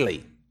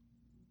wily.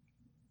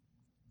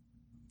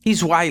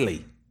 He's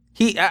wily.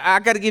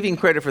 I got to give him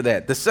credit for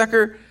that. The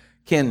sucker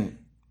can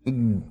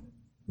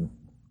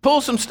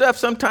pull some stuff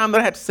sometime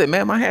that I have to say,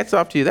 man, my hat's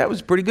off to you. That was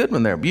a pretty good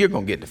one there. You're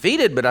going to get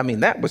defeated, but I mean,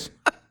 that was...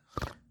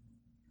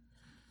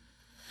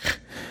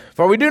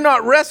 For we do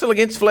not wrestle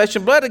against flesh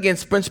and blood,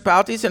 against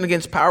principalities and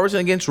against powers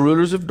and against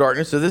rulers of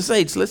darkness of this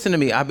age. Listen to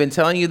me. I've been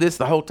telling you this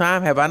the whole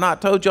time. Have I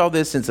not told you all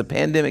this since the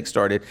pandemic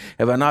started?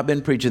 Have I not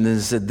been preaching this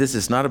and said, this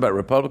is not about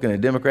Republican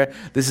and Democrat.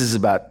 This is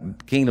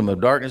about kingdom of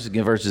darkness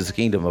versus the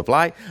kingdom of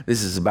light.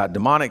 This is about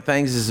demonic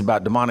things. This is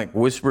about demonic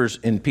whispers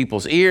in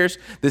people's ears.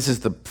 This is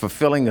the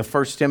fulfilling of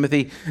 1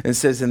 Timothy. It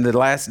says in the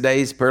last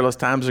days, perilous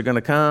times are going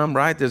to come,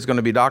 right? There's going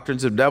to be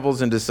doctrines of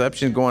devils and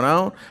deception going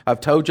on.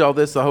 I've told you all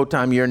this the whole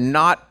time. You're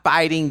not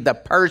fighting the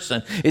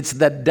person. It's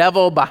the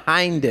devil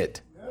behind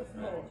it.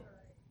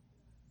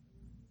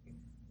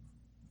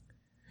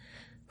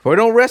 For we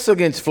don't wrestle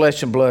against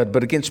flesh and blood,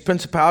 but against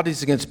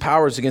principalities, against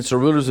powers, against the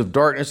rulers of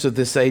darkness of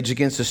this age,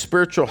 against the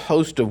spiritual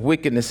host of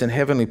wickedness in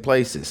heavenly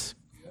places.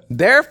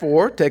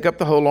 Therefore, take up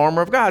the whole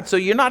armor of God. So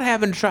you're not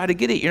having to try to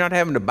get it. You're not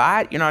having to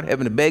buy it. You're not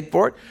having to beg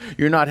for it.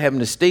 You're not having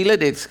to steal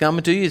it. It's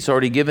coming to you. It's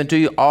already given to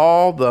you.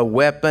 All the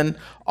weapons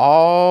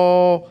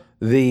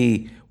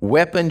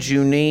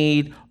you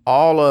need,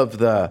 all of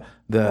the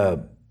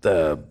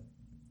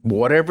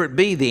whatever it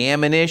be, the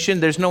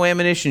ammunition. There's no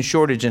ammunition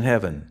shortage in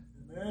heaven.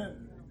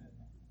 Amen.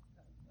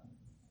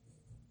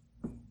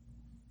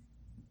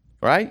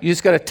 Right? You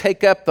just got to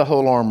take up the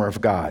whole armor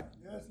of God.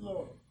 Yes,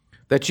 Lord.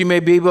 That you may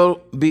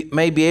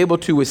be able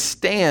to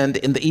withstand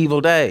in the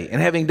evil day.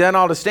 And having done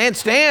all to stand,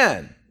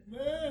 stand.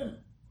 Amen.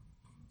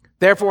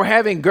 Therefore,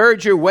 having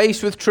girded your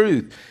waist with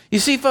truth. You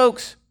see,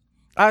 folks,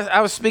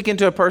 I was speaking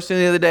to a person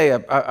the other day,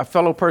 a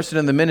fellow person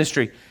in the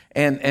ministry,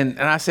 and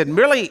I said,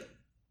 really,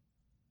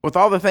 with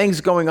all the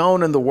things going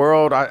on in the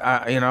world,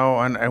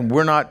 and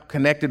we're not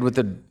connected with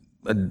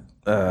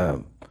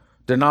a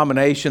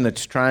denomination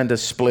that's trying to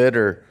split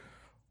or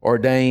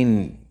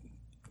ordain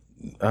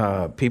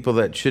people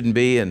that shouldn't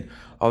be, and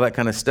all that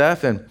kind of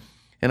stuff. And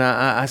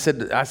I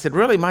said,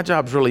 really, my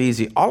job's really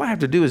easy. All I have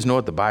to do is know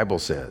what the Bible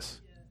says.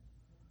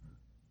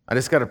 I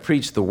just got to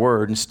preach the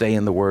word and stay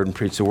in the word and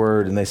preach the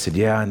word. And they said,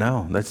 yeah, I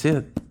know. That's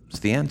it. It's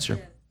the answer.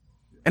 Yeah.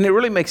 And it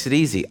really makes it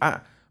easy.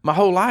 My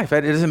whole life, it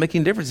doesn't make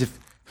any difference if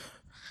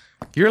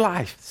your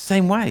life,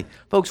 same way.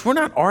 Folks, we're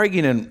not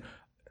arguing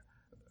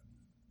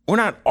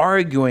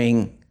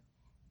arguing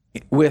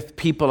with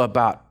people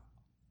about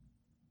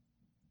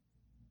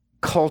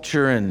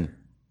culture and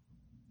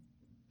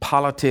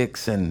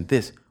politics and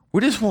this.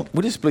 We just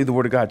believe the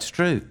Word of God's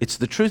true. It's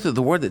the truth of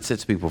the Word that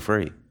sets people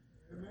free.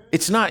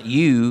 It's not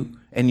you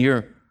and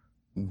your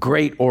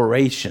great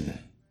oration,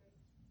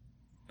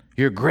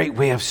 your great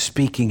way of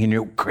speaking and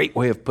your great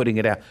way of putting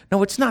it out.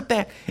 No, it's not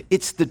that.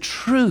 It's the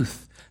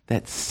truth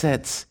that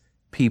sets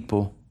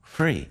people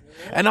free.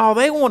 And all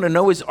they want to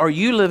know is, are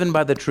you living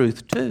by the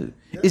truth too?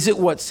 Is it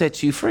what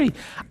sets you free?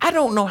 I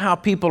don't know how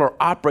people are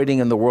operating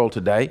in the world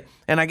today,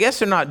 and I guess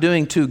they're not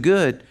doing too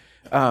good.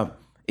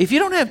 If you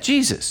don't have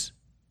Jesus,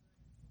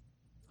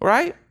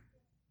 right?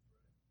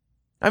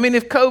 I mean,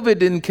 if COVID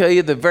didn't kill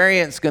you, the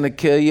variant's going to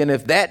kill you. And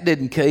if that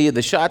didn't kill you,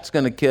 the shot's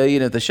going to kill you.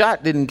 And if the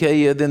shot didn't kill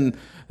you, then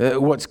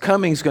what's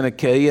coming's going to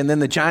kill you. And then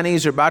the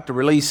Chinese are about to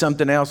release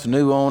something else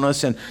new on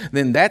us. And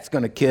then that's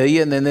going to kill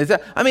you. And then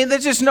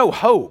there's just no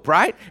hope,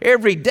 right?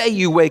 Every day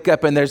you wake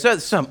up and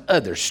there's some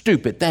other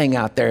stupid thing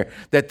out there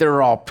that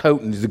they're all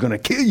potent is going to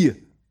kill you.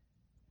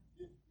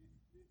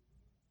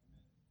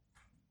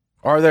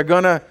 Or they're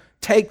going to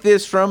take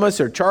this from us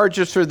or charge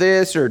us for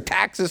this or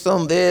tax us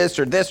on this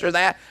or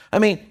that. I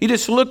mean, you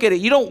just look at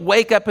it. You don't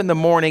wake up in the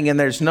morning and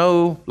there's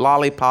no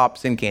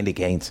lollipops and candy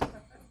canes.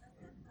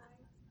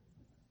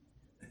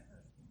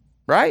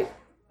 Right?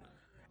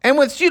 And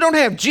once you don't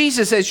have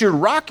Jesus as your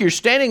rock, you're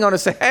standing on and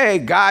say, hey,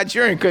 God,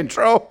 you're in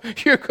control.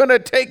 You're going to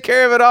take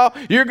care of it all.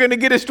 You're going to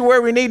get us to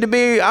where we need to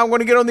be. I'm going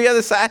to get on the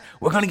other side.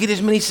 We're going to get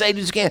as many saved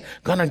as we can.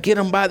 Going to get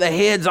them by the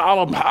heads, all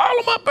of them, haul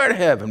them up there to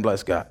heaven,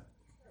 bless God.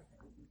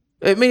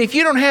 I mean, if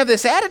you don't have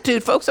this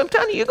attitude, folks, I'm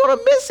telling you, you're going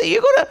to miss it.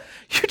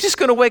 You're just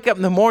going to wake up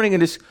in the morning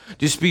and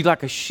just be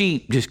like a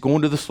sheep, just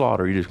going to the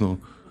slaughter. You're just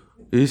going,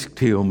 just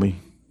kill me.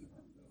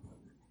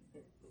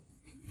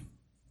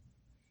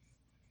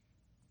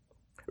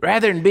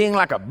 Rather than being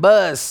like a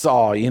buzz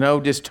saw,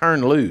 just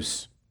turn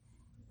loose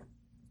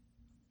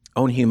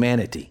on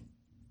humanity.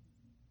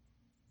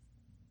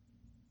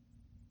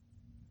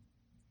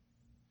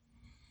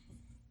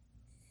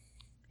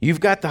 You've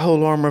got the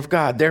whole armor of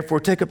God. Therefore,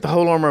 take up the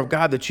whole armor of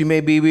God that you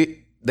may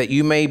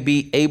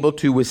be able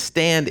to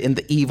withstand in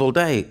the evil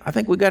day. I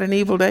think we got an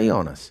evil day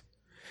on us.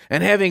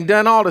 And having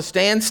done all to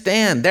stand,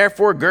 stand.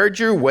 Therefore, gird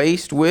your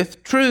waist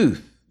with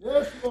truth.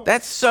 Yes,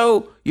 that's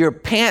so your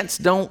pants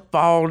don't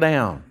fall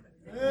down.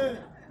 Amen.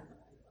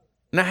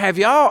 Now, have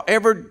y'all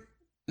ever?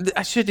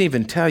 I shouldn't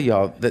even tell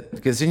y'all that,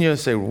 because then you'll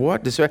say,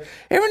 "What?"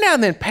 Every now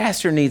and then,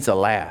 pastor needs a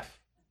laugh.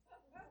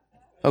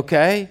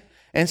 Okay.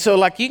 And so,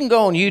 like, you can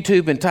go on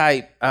YouTube and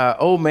type,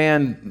 old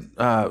man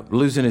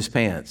losing his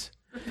pants.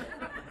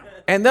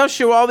 And they'll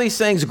show all these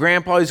things.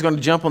 Grandpa is going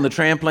to jump on the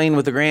trampoline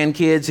with the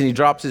grandkids and he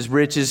drops his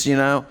britches,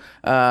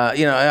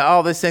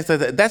 all these things like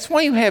that. That's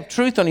why you have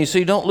truth on you, so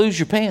you don't lose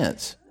your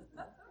pants.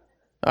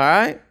 All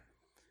right?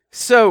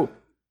 So,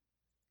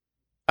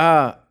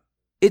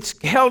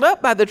 it's held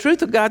up by the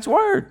truth of God's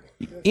word.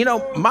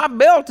 My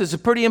belt is a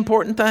pretty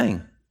important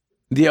thing.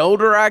 The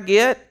older I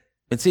get,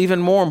 it's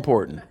even more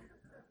important.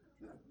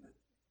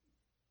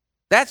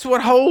 That's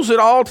what holds it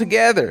all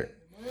together.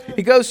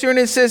 He goes through and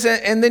it says,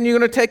 and then you're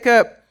going to take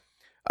up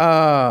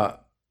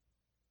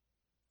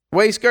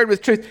waist girded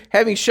with truth,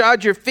 having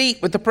shod your feet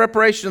with the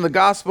preparation of the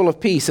gospel of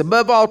peace.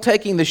 Above all,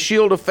 taking the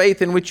shield of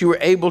faith in which you were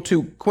able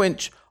to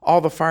quench all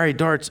the fiery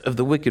darts of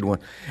the wicked one.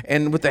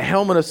 And with the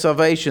helmet of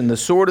salvation, the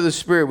sword of the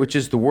Spirit, which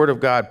is the word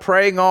of God,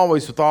 praying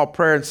always with all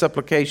prayer and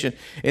supplication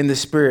in the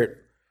Spirit,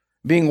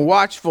 being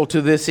watchful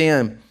to this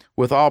end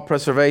with all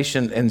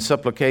preservation and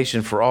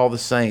supplication for all the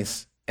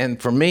saints.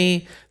 And for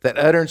me, that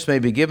utterance may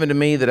be given to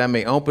me, that I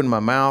may open my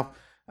mouth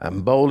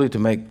boldly to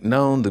make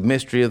known the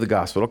mystery of the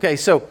gospel. Okay,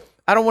 so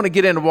I don't want to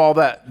get into all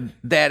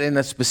that in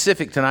a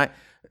specific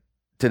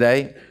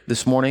today,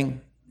 this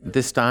morning,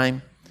 this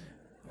time.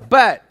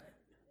 But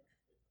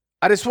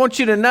I just want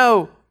you to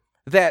know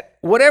that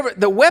whatever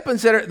the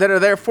weapons that are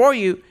there for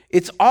you,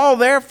 it's all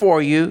there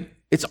for you.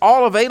 It's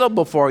all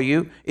available for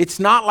you. It's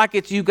not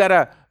like you got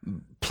to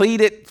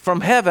plead it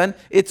from heaven.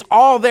 It's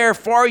all there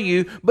for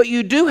you, but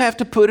you do have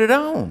to put it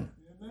on.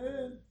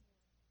 Amen.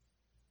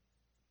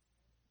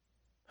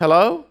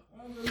 Hello?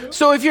 Hallelujah.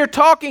 So if you're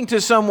talking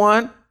to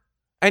someone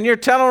and you're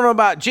telling them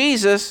about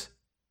Jesus,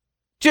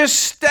 just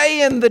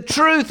stay in the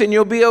truth and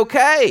you'll be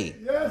okay.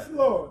 Yes,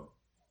 Lord.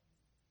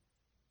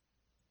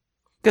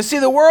 Because see,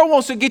 the world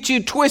wants to get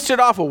you twisted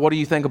off of, what do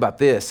you think about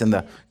this and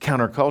the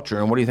counterculture,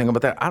 and what do you think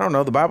about that? I don't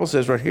know. The Bible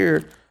says right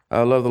here,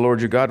 love the Lord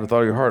your God with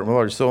all your heart, and with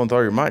all your soul, and with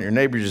all your mind, your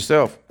neighbor as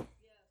yourself.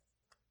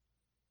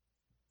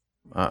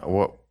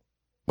 What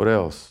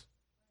else?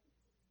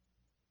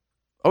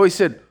 Oh, he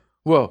said,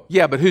 well,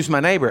 yeah, but who's my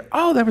neighbor?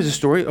 Oh, there was a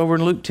story over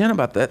in Luke 10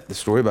 about that. The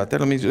story about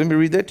that. Let me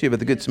read that to you about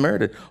the Good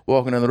Samaritan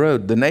walking down the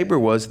road. The neighbor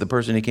was the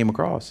person he came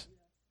across.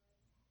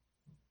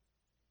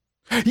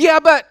 Yeah,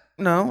 but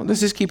no, let's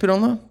just keep it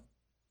on the.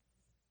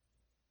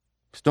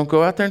 Just don't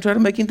go out there and try to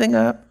make anything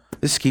up.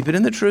 Let's keep it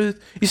in the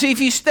truth. You see, if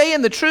you stay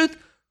in the truth,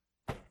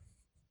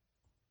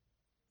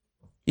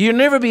 You'll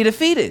never be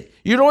defeated.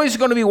 You're always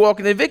going to be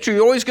walking in victory.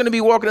 You're always going to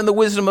be walking in the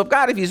wisdom of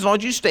God as long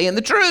as you stay in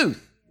the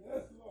truth.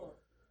 Yes, Lord.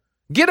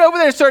 Get over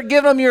there and start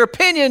giving them your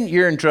opinion,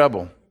 you're in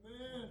trouble.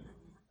 Amen.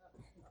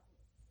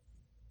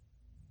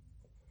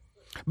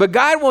 But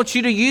God wants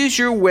you to use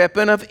your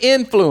weapon of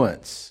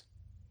influence.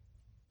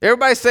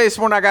 Everybody say this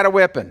morning, I got a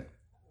weapon.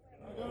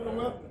 I got a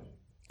weapon.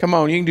 Come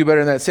on, you can do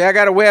better than that. Say, I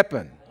got a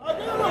weapon. I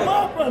got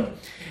a weapon.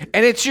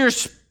 And it's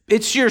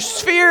your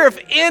sphere of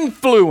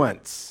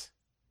influence.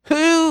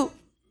 Who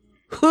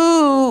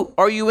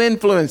are you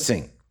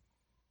influencing?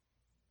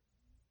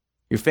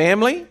 Your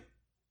family?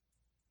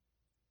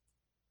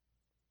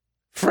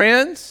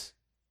 Friends?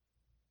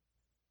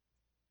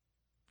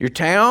 Your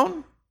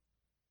town?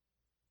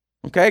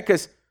 Okay,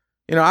 because,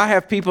 I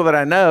have people that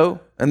I know,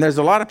 and there's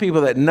a lot of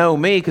people that know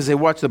me because they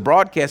watch the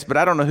broadcast, but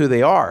I don't know who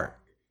they are.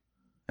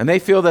 And they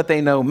feel that they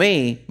know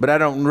me, but I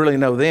don't really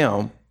know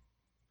them.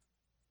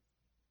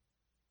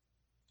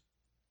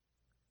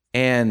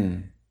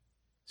 And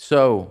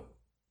so,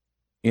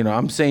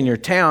 I'm saying your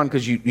town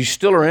because you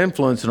still are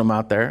influencing them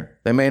out there.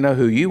 They may know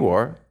who you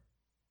are.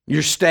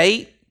 Your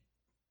state.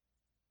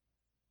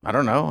 I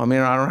don't know. I don't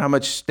know how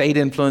much state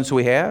influence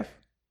we have.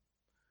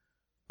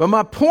 But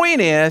my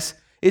point is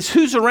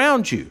who's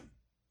around you.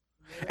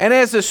 And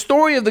as the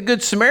story of the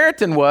Good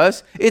Samaritan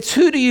was, it's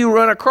who do you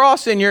run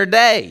across in your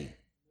day?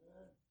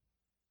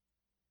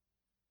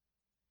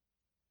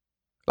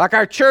 Like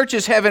our church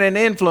is having an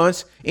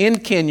influence in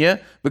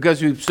Kenya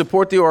because we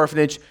support the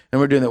orphanage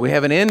and we're doing that. We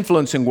have an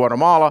influence in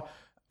Guatemala.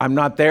 I'm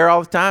not there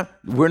all the time.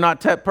 We're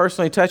not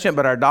personally touching it,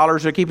 but our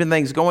dollars are keeping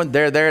things going.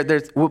 They're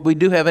there. We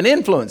do have an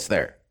influence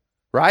there,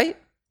 right?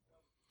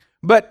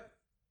 But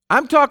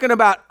I'm talking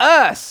about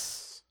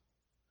us.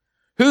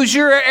 Who's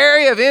your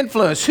area of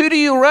influence? Who do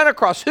you run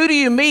across? Who do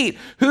you meet?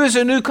 Who is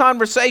a new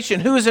conversation?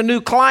 Who is a new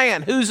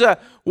client? Who's a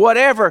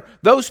whatever?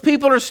 Those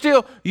people are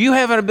still, you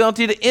have an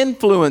ability to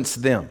influence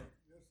them.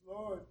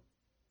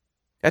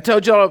 I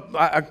told y'all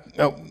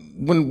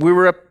when we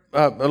were up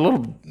a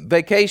little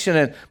vacation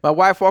and my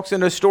wife walks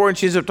into a store and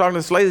she's up talking to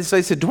this lady.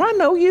 They said, do I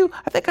know you?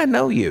 I think I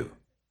know you.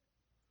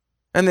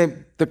 And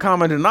the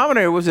common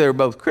denominator was they were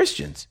both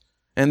Christians.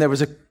 And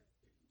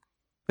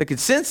they could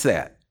sense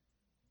that.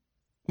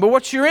 But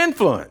what's your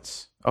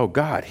influence? Oh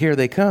God, here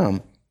they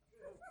come.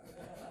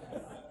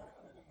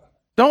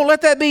 Don't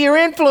let that be your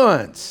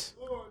influence.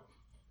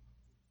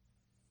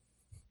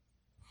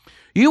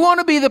 You want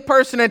to be the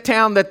person in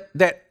town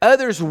that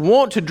others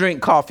want to drink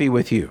coffee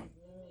with you.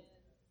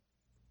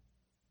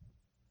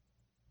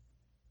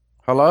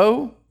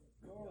 Hello?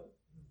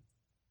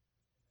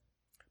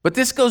 But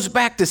this goes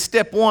back to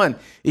step one.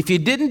 If you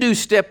didn't do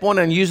step one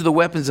and use the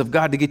weapons of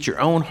God to get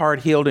your own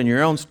heart healed and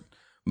your own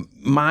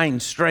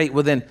mind straight,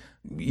 well then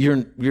you're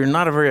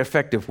not a very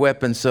effective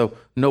weapon, so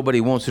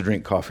nobody wants to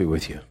drink coffee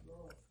with you.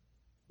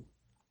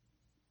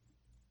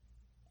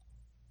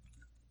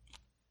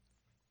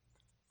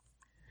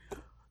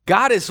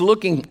 God is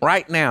looking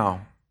right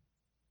now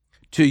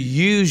to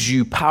use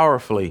you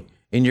powerfully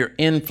in your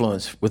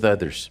influence with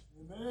others.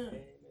 Amen.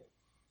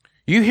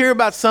 You hear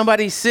about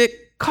somebody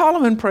sick, call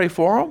them and pray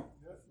for them.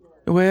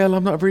 Well,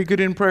 I'm not very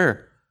good in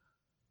prayer.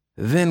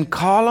 Then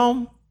call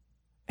them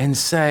and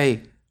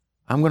say,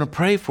 I'm going to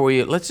pray for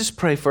you. Let's just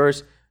pray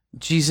first.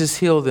 Jesus,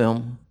 heal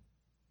them.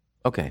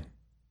 Okay.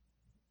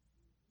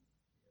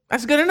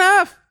 That's good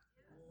enough.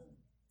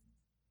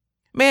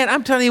 Man,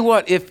 I'm telling you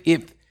what, if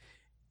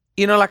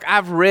like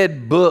I've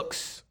read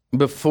books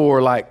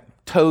before, like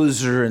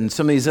Tozer and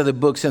some of these other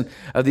books and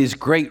of these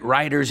great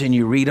writers, and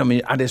you read them,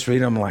 and I just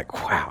read them like,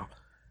 wow,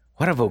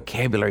 what a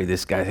vocabulary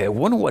this guy had. I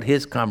wonder what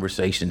his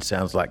conversation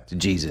sounds like to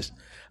Jesus.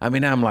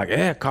 I'm like,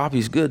 yeah,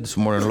 coffee's good this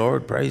morning,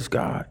 Lord. Praise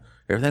God.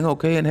 Everything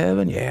okay in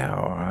heaven? Yeah,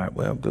 all right.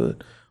 Well,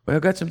 good.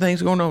 Well, got some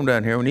things going on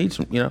down here. We need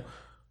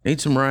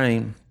some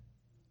rain.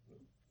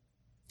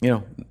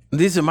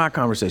 These are my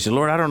conversations.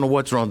 Lord, I don't know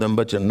what's wrong with them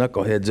bunch of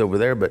knuckleheads over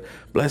there, but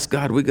bless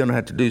God, we're going to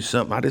have to do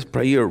something. I just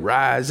pray you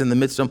arise in the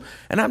midst of them.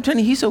 And I'm telling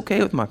you, he's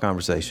okay with my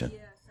conversation.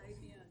 Yes,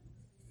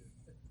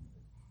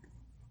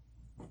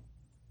 amen.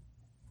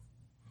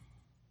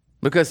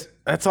 Because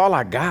that's all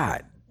I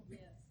got. Yes.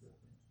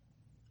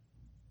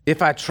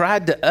 If I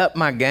tried to up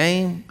my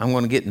game, I'm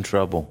going to get in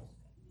trouble.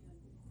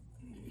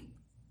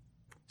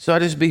 So I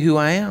just be who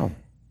I am.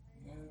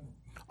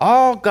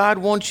 All God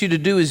wants you to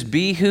do is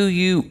be who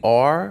you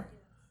are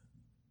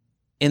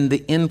in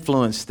the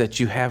influence that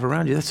you have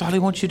around you. That's all he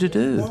wants you to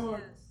do.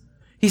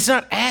 He's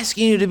not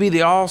asking you to be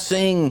the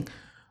all-seeing,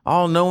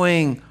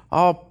 all-knowing,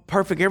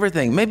 all-perfect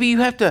everything. Maybe you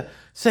have to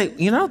say,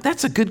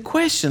 that's a good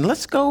question.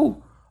 Let's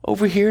go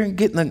over here and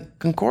get in the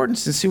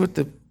concordance and see what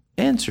the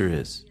answer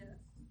is.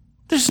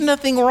 There's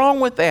nothing wrong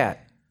with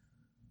that.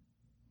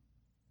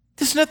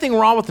 There's nothing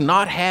wrong with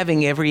not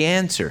having every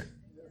answer.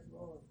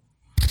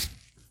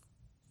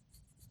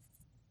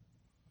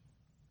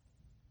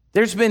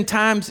 There's been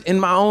times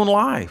in my own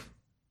life.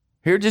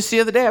 Here just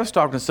the other day, I was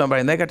talking to somebody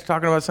and they got to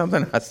talking about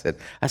something.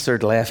 I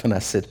started laughing. I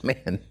said,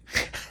 man,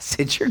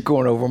 you're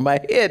going over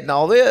my head and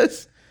all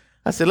this.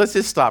 I said, let's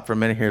just stop for a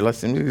minute here.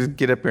 Let me just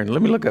get up here and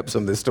let me look up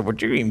some of this stuff,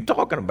 what you're even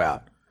talking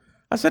about.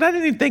 I said, I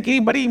didn't even think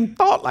anybody even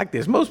thought like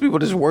this. Most people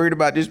just worried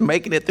about just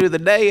making it through the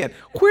day. And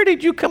where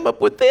did you come up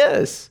with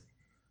this?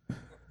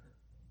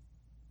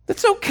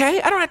 That's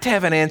okay. I don't have to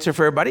have an answer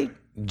for everybody.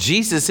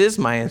 Jesus is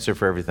my answer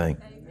for everything.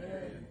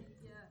 Amen.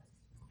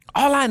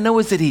 All I know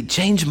is that he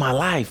changed my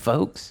life,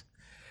 folks.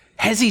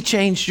 Has he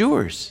changed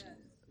yours?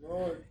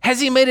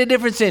 Has he made a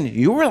difference in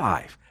your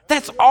life?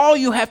 That's all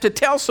you have to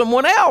tell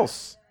someone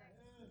else.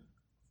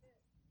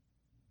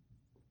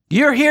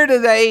 You're here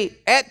today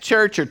at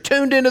church or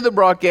tuned into the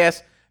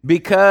broadcast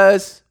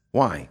because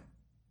why?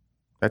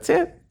 That's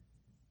it.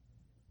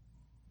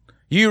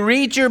 You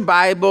read your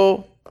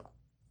Bible.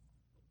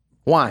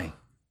 Why?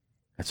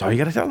 That's all you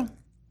got to tell them.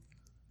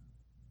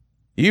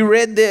 You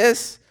read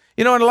this.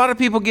 You know, and a lot of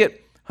people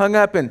get hung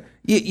up and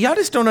y'all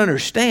just don't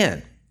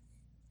understand.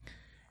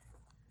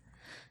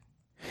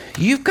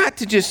 You've got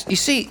to just, you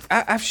see,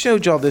 I've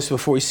showed y'all this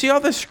before. You see all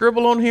this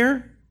scribble on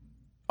here?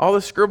 All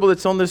the scribble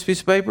that's on this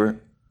piece of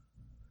paper?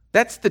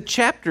 That's the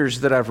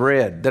chapters that I've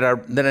read,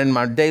 that in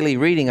my daily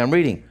reading I'm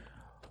reading.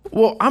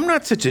 Well, I'm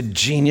not such a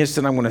genius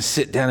that I'm going to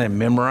sit down and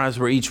memorize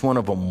where each one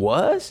of them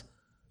was.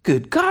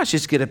 Good gosh,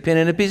 just get a pen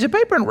and a piece of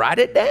paper and write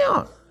it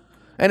down.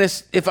 And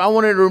if I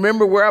wanted to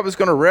remember where I was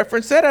going to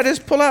reference that, I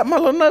just pull out my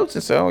little notes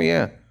and say, oh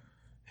yeah,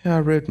 I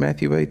read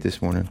Matthew 8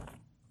 this morning.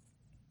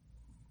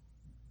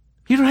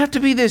 You don't have to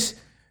be this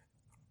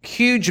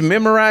huge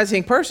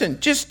memorizing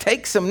person. Just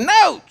take some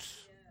notes.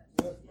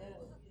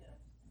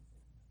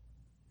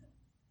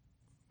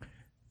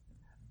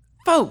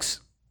 Folks,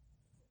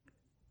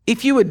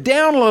 if you would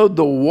download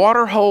the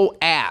Waterhole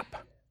app,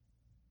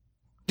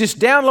 just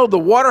download the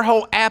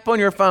Waterhole app on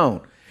your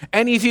phone.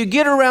 And if you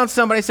get around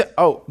somebody, say,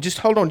 oh, just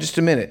hold on just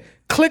a minute.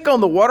 Click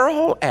on the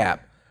Waterhole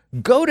app.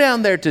 Go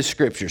down there to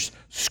scriptures.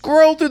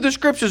 Scroll through the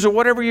scriptures or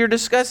whatever you're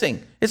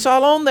discussing. It's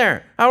all on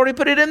there. I already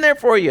put it in there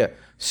for you.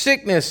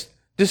 Sickness,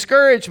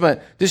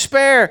 discouragement,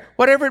 despair,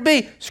 whatever it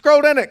be.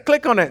 Scroll down it,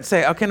 click on it and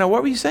say, okay, now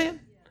what were you saying?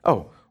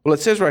 Oh, well,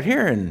 it says right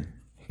here and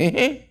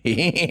they're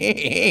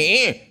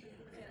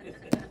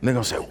going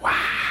to say,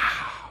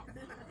 wow,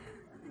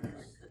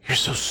 you're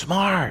so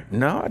smart.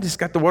 No, I just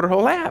got the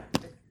Waterhole app.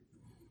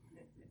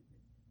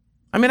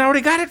 I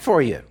already got it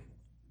for you.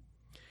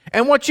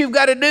 And what you've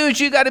got to do is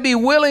you've got to be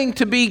willing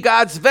to be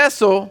God's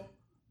vessel,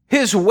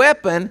 his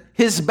weapon,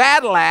 his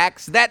battle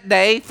axe that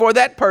day for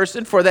that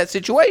person, for that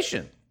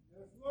situation.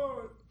 Yes,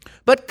 Lord.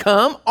 But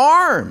come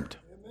armed.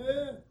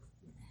 Amen.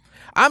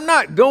 I'm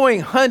not going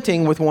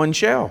hunting with one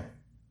shell.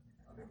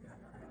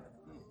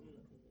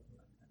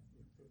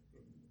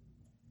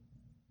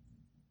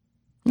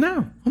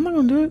 No, I'm not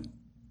going to do it.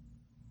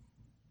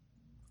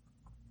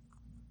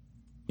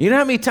 You know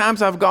how many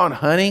times I've gone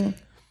hunting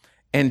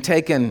and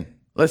taken,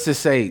 let's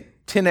just say,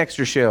 10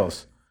 extra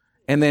shells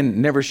and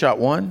then never shot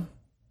one?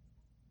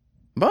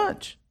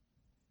 Bunch.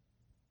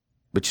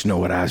 But you know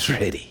what? I was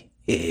ready.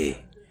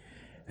 They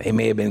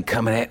may have been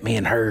coming at me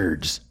in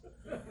herds.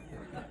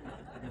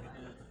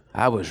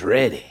 I was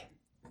ready.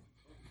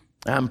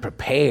 I'm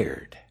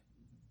prepared.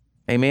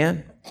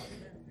 Amen?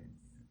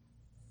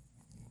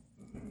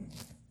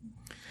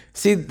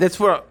 See, that's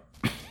what...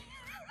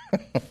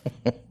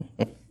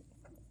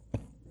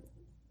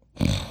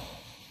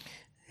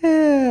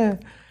 Yeah,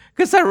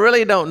 because I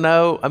really don't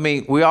know.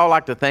 We all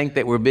like to think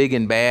that we're big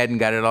and bad and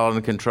got it all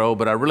under control,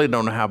 but I really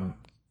don't know how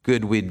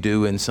good we'd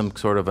do in some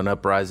sort of an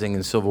uprising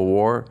and civil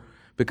war,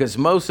 because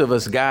most of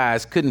us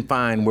guys couldn't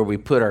find where we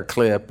put our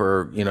clip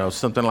or,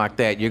 something like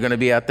that. You're going to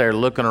be out there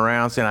looking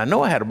around saying, I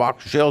know I had a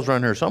box of shells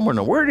around here somewhere.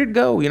 Now, where did it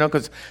go?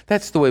 Because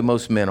that's the way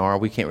most men are.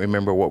 We can't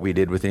remember what we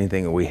did with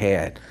anything that we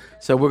had.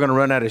 So we're going to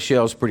run out of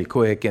shells pretty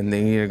quick, and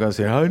then you're going to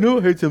say, I know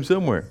I had some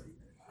somewhere.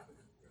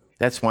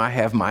 That's why I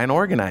have mine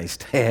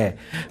organized. I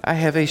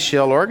have a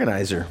shell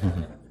organizer.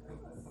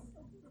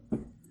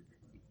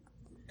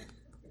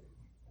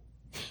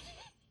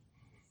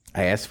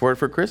 I asked for it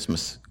for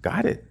Christmas.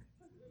 Got it.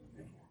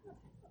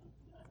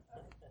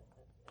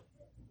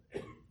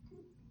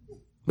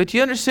 But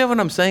you understand what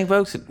I'm saying,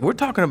 folks? We're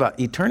talking about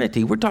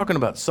eternity. We're talking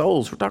about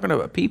souls. We're talking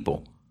about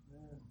people.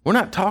 We're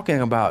not talking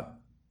about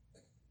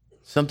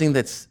something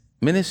that's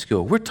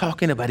minuscule. We're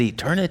talking about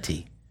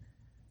eternity.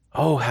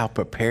 Oh, how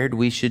prepared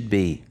we should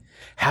be.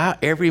 How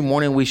every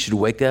morning we should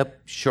wake up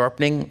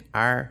sharpening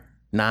our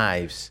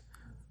knives,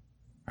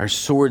 our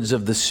swords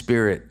of the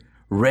Spirit,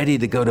 ready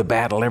to go to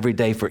battle every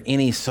day for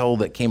any soul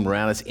that came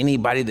around us,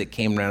 anybody that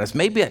came around us,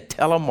 maybe a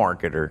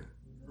telemarketer.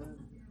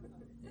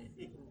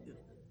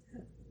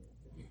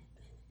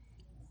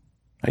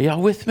 Are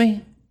y'all with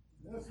me?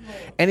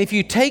 And if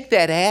you take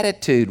that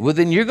attitude, well,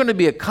 then you're going to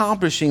be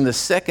accomplishing the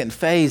second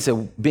phase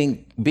of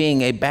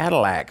being a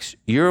battle axe.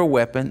 You're a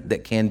weapon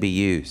that can be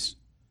used.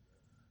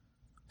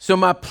 So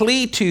my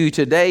plea to you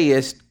today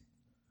is,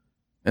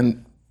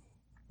 and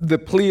the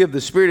plea of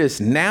the Spirit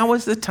is, now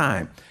is the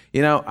time.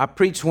 I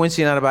preached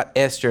Wednesday night about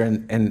Esther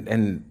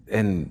and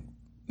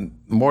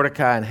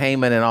Mordecai and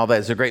Haman and all that.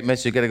 It's a great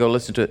message. You got to go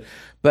listen to it.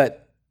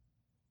 But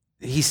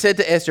he said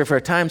to Esther, for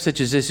a time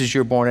such as this is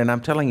you're born. And I'm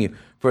telling you,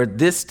 for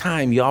this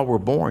time y'all were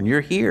born.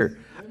 You're here.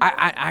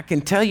 I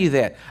can tell you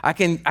that. I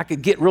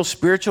could get real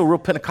spiritual, real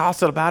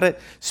Pentecostal about it,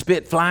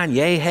 spit flying,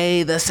 yay,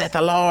 hey, thus saith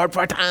the Lord,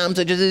 for a time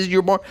such as this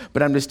you're born.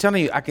 But I'm just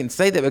telling you, I can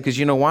say that because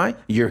you know why?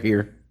 You're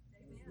here.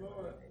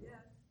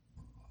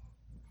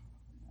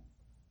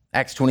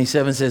 Acts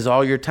 27 says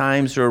all your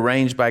times are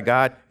arranged by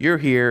God. You're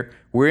here.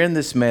 We're in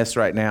this mess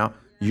right now.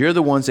 You're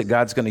the ones that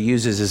God's going to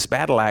use as his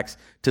battle axe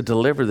to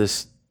deliver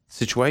this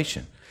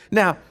situation.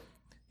 Now,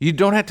 you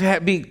don't have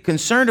to be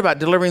concerned about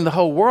delivering the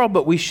whole world,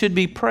 but we should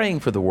be praying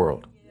for the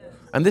world.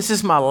 And this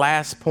is my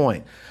last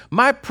point.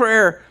 My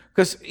prayer,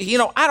 because,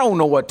 I don't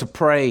know what to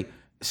pray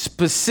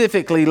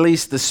specifically,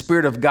 least the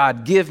Spirit of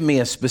God give me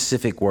a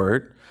specific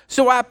word.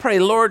 So I pray,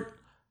 Lord,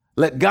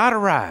 let God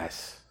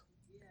arise.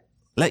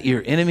 Let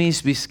your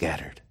enemies be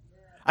scattered.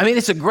 I mean,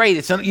 it's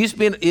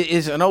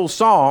an old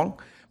song,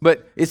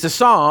 but it's a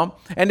psalm.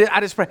 And I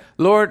just pray,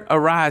 Lord,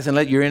 arise and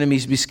let your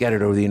enemies be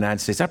scattered over the United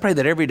States. I pray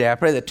that every day. I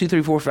pray that 2,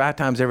 3, 4, 5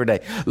 times every day.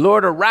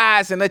 Lord,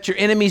 arise and let your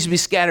enemies be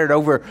scattered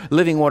over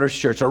Living Waters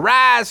Church.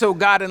 Arise, oh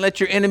God, and let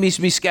your enemies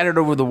be scattered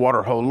over the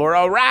water hole. Lord,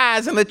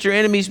 arise and let your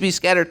enemies be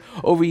scattered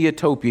over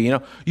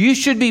Utopia. You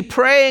should be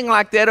praying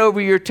like that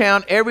over your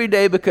town every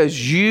day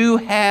because you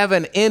have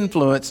an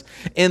influence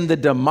in the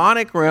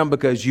demonic realm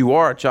because you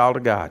are a child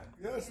of God.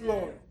 Yes,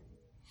 Lord.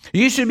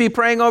 You should be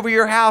praying over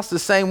your house the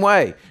same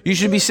way. You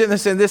should be sitting there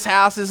saying, this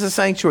house is a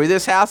sanctuary.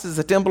 This house is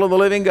the temple of the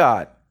living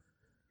God.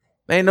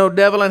 There ain't no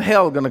devil in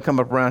hell going to come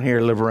up around here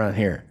and live around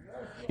here.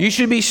 You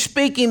should be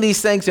speaking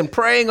these things and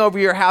praying over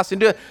your house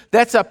and do it.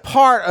 That's a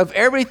part of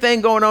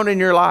everything going on in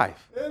your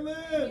life.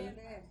 Amen.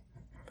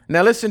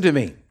 Now listen to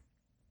me.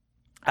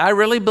 I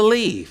really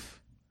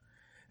believe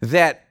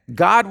that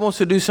God wants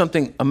to do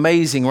something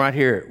amazing right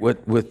here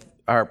with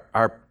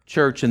our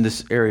church in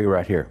this area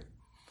right here.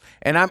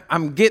 And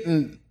I'm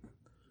getting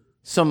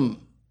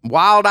some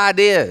wild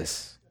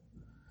ideas.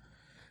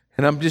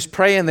 And I'm just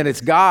praying that it's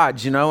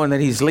God's, and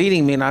that he's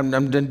leading me. And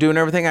I'm doing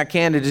everything I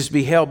can to just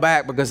be held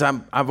back because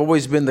I've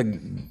always been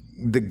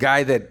the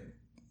guy that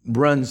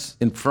runs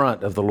in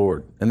front of the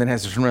Lord and then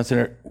has to turn around and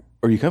say,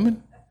 are you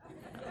coming?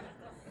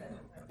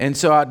 And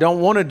so I don't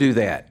want to do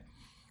that.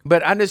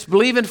 But I'm just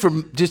believing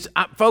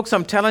folks,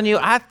 I'm telling you,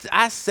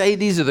 I say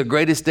these are the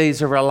greatest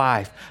days of our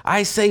life.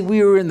 I say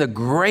we are in the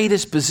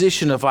greatest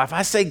position of life.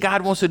 I say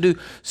God wants to do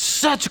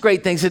such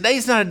great things.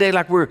 Today's not a day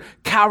like we're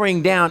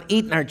cowering down,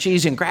 eating our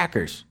cheese and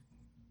crackers.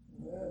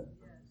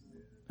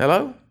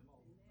 Hello?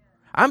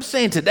 I'm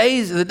saying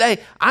today's the day.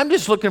 I'm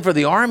just looking for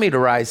the army to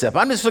rise up.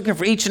 I'm just looking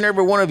for each and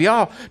every one of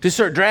y'all to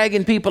start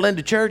dragging people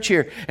into church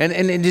here. And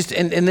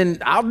then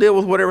I'll deal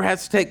with whatever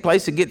has to take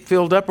place to get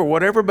filled up or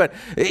whatever. But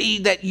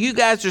that you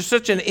guys are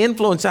such an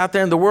influence out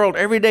there in the world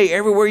every day,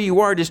 everywhere you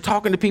are, just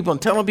talking to people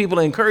and telling people,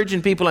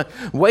 encouraging people. And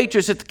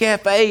waitress at the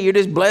cafe, you're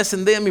just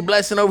blessing them. You're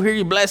blessing over here.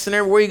 You're blessing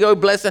everywhere you go.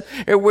 Blessing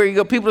everywhere you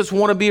go. People just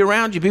want to be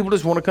around you. People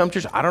just want to come to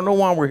church. I don't know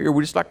why we're here.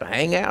 We just like to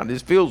hang out. It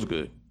just feels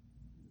good.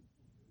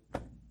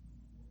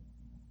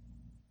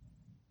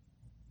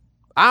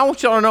 I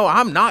want y'all to know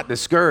I'm not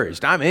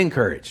discouraged. I'm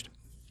encouraged.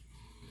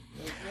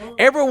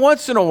 Every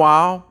once in a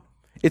while,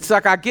 it's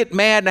like I get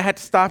mad and I have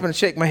to stop and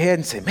shake my head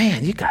and say,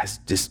 man, you guys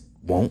just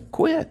won't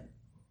quit.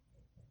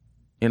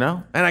 And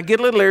I get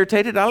a little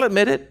irritated. I'll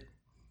admit it.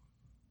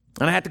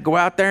 And I have to go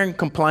out there and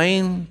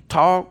complain,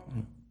 talk,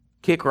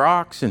 kick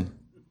rocks and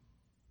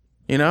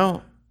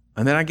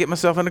then I get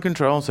myself under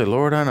control and say,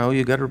 Lord, I know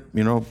you got a,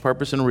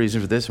 purpose and a reason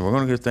for this and we're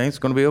going to get things. It's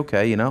going to be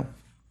okay,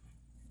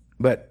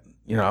 But,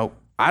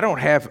 I don't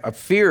have a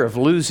fear of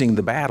losing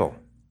the battle.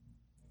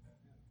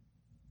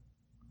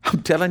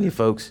 I'm telling you,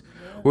 folks,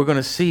 we're going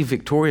to see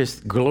victorious,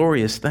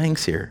 glorious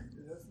things here.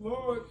 Yes,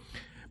 Lord.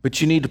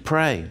 But you need to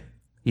pray.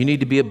 You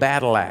need to be a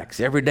battle axe.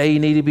 Every day you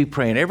need to be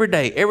praying. Every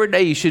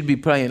day you should be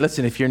praying.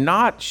 Listen, if you're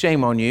not,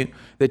 shame on you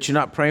that you're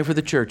not praying for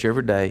the church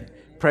every day,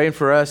 praying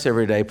for us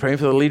every day, praying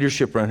for the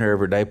leadership around here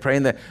every day,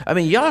 praying that,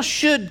 y'all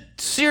should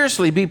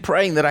seriously be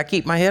praying that I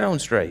keep my head on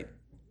straight.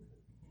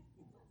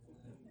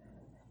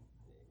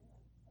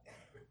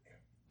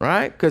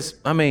 Right? Because,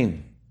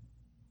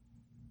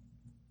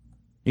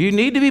 you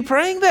need to be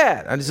praying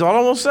that. That's all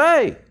I'm going to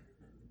say.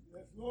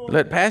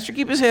 Let pastor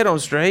keep his head on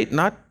straight,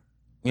 not,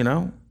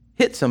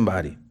 hit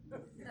somebody.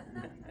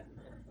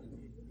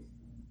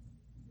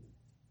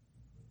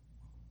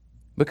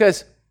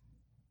 Because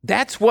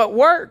that's what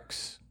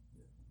works.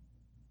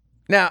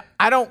 Now,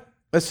 I don't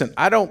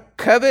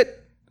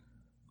covet.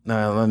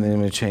 No, let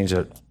me change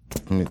that.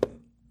 Let me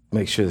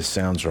make sure this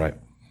sounds right.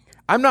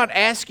 I'm not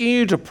asking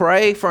you to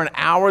pray for an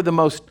hour the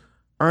most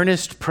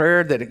earnest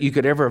prayer that you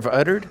could ever have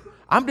uttered.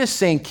 I'm just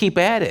saying keep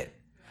at it.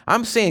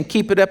 I'm saying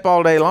keep it up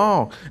all day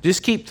long.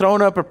 Just keep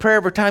throwing up a prayer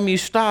every time you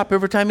stop,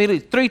 every time you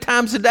leave. 3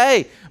 times a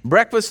day,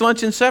 breakfast,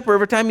 lunch, and supper.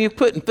 Every time you're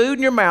putting food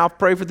in your mouth,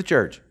 pray for the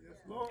church.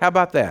 How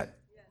about that?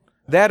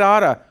 That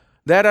ought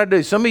to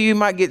do. Some of you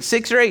might get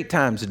 6 or 8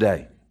 times a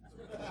day.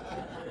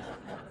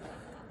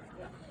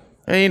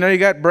 And you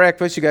got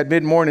breakfast, you got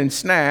mid-morning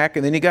snack,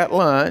 and then you got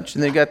lunch,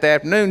 and then you got the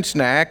afternoon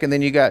snack, and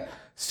then you got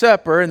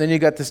supper, and then you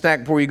got the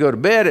snack before you go to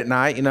bed at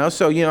night,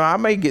 So, I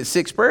may get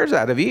 6 prayers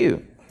out of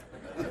you.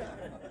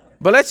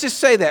 But let's just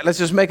say that. Let's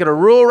just make it a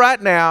rule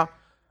right now.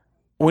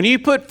 When you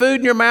put food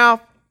in your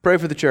mouth, pray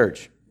for the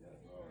church.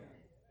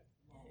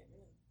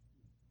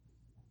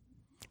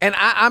 And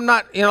I'm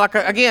not,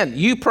 again,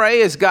 you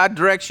pray as God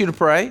directs you to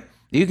pray.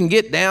 You can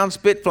get down,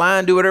 spit,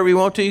 flying, do whatever you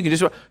want to. You can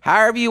just,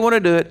 however you want to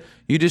do it,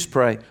 you just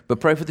pray. But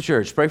pray for the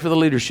church. Pray for the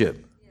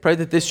leadership. Pray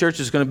that this church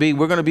is going to be,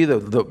 we're going to be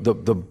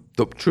the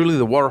truly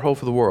the water hole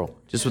for the world.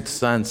 Just what the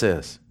sign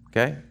says,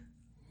 okay?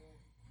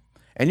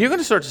 And you're going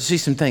to start to see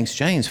some things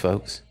change,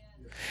 folks.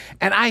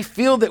 And I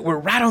feel that we're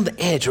right on the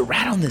edge. We're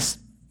right on this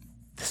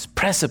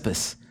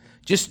precipice.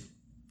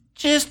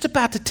 Just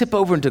about to tip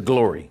over into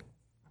glory.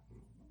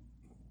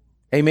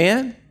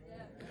 Amen?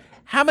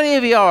 How many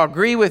of y'all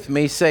agree with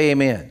me? Say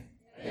amen.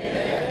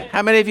 Amen.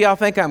 How many of y'all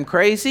think I'm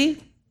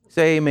crazy?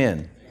 Say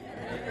amen.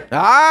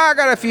 I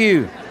got a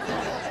few.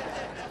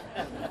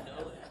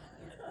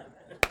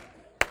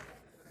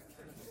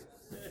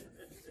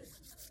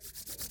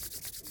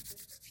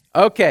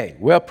 Okay,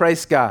 well,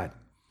 praise God.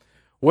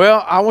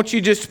 Well, I want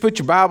you just to put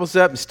your Bibles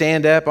up and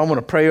stand up. I want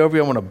to pray over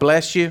you. I want to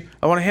bless you.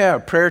 I want to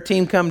have a prayer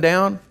team come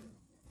down.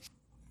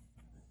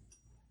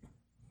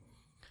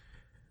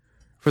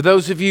 For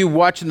those of you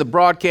watching the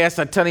broadcast,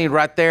 I'm telling you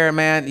right there,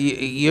 man,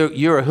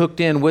 you're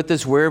hooked in with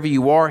us wherever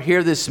you are.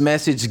 Hear this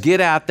message.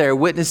 Get out there.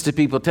 Witness to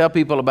people. Tell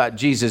people about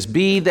Jesus.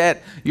 Be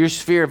that your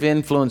sphere of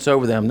influence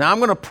over them. Now, I'm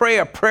going to pray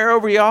a prayer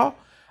over y'all.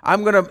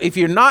 If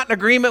you're not in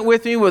agreement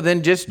with me, well,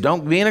 then just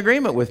don't be in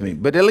agreement with me.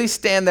 But at least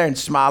stand there and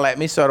smile at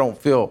me so I don't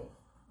feel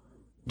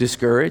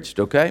discouraged,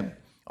 okay?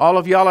 All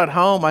of y'all at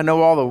home, I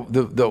know all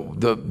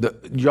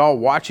the y'all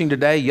watching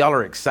today, y'all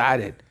are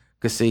excited.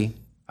 Because see,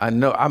 I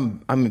know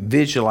I'm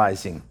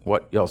visualizing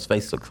what y'all's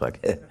face looks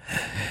like.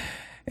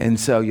 And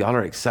so y'all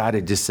are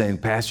excited just saying,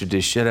 Pastor,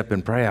 just shut up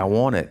and pray. I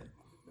want it.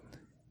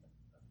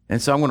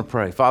 And so I'm going to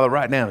pray. Father,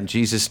 right now in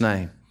Jesus'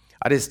 name,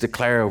 I just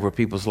declare over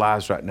people's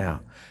lives right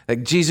now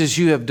that Jesus,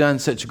 you have done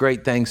such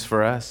great things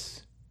for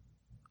us.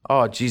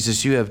 Oh,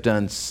 Jesus, you have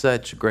done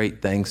such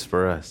great things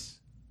for us.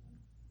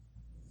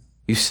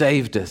 You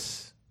saved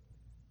us.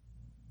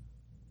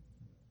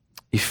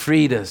 You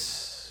freed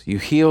us. You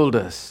healed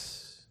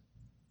us.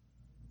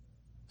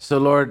 So,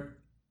 Lord,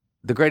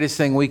 the greatest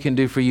thing we can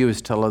do for you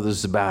is tell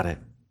others about it.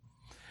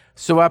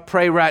 So I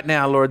pray right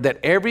now, Lord, that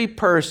every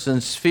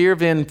person's sphere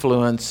of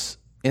influence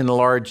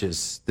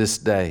enlarges this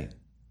day.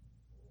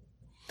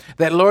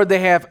 That, Lord, they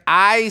have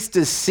eyes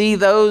to see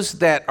those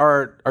that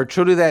are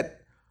truly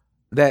that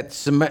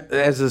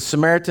as the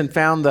Samaritan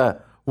found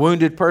the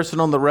wounded person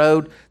on the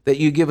road, that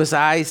you give us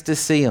eyes to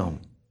see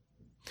them.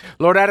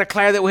 Lord, I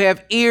declare that we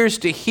have ears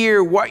to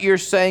hear what you're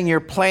saying, your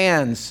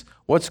plans,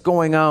 what's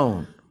going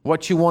on,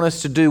 what you want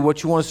us to do,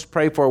 what you want us to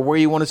pray for, where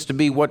you want us to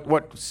be,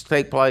 what's to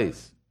take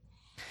place.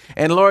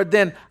 And Lord,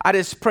 then I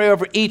just pray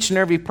over each and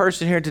every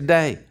person here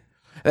today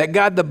that,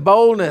 God, the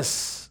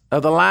boldness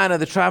of the Lion of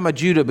the tribe of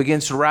Judah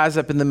begins to rise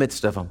up in the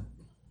midst of them.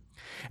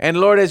 And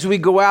Lord, as we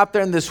go out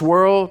there in this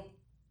world,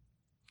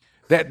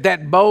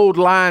 that bold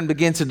lion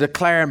begins to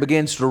declare and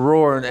begins to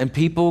roar, and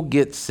people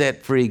get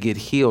set free, get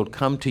healed,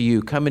 come to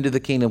you, come into the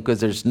kingdom, because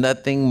there's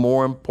nothing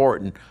more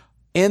important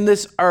in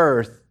this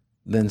earth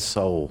than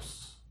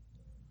souls.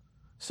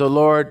 So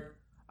Lord,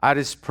 I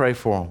just pray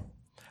for them.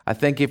 I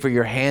thank you for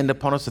your hand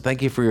upon us. I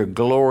thank you for your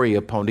glory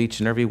upon each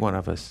and every one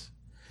of us.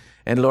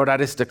 And Lord, I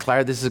just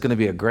declare this is going to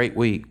be a great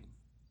week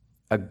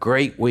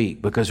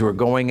because we're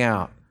going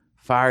out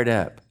fired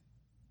up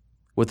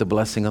with the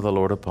blessing of the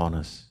Lord upon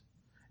us.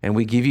 And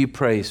we give you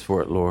praise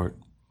for it, Lord,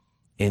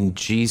 in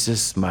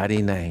Jesus'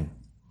 mighty name.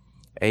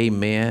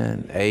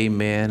 Amen,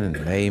 amen, and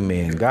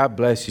amen. God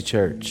bless you,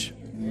 church.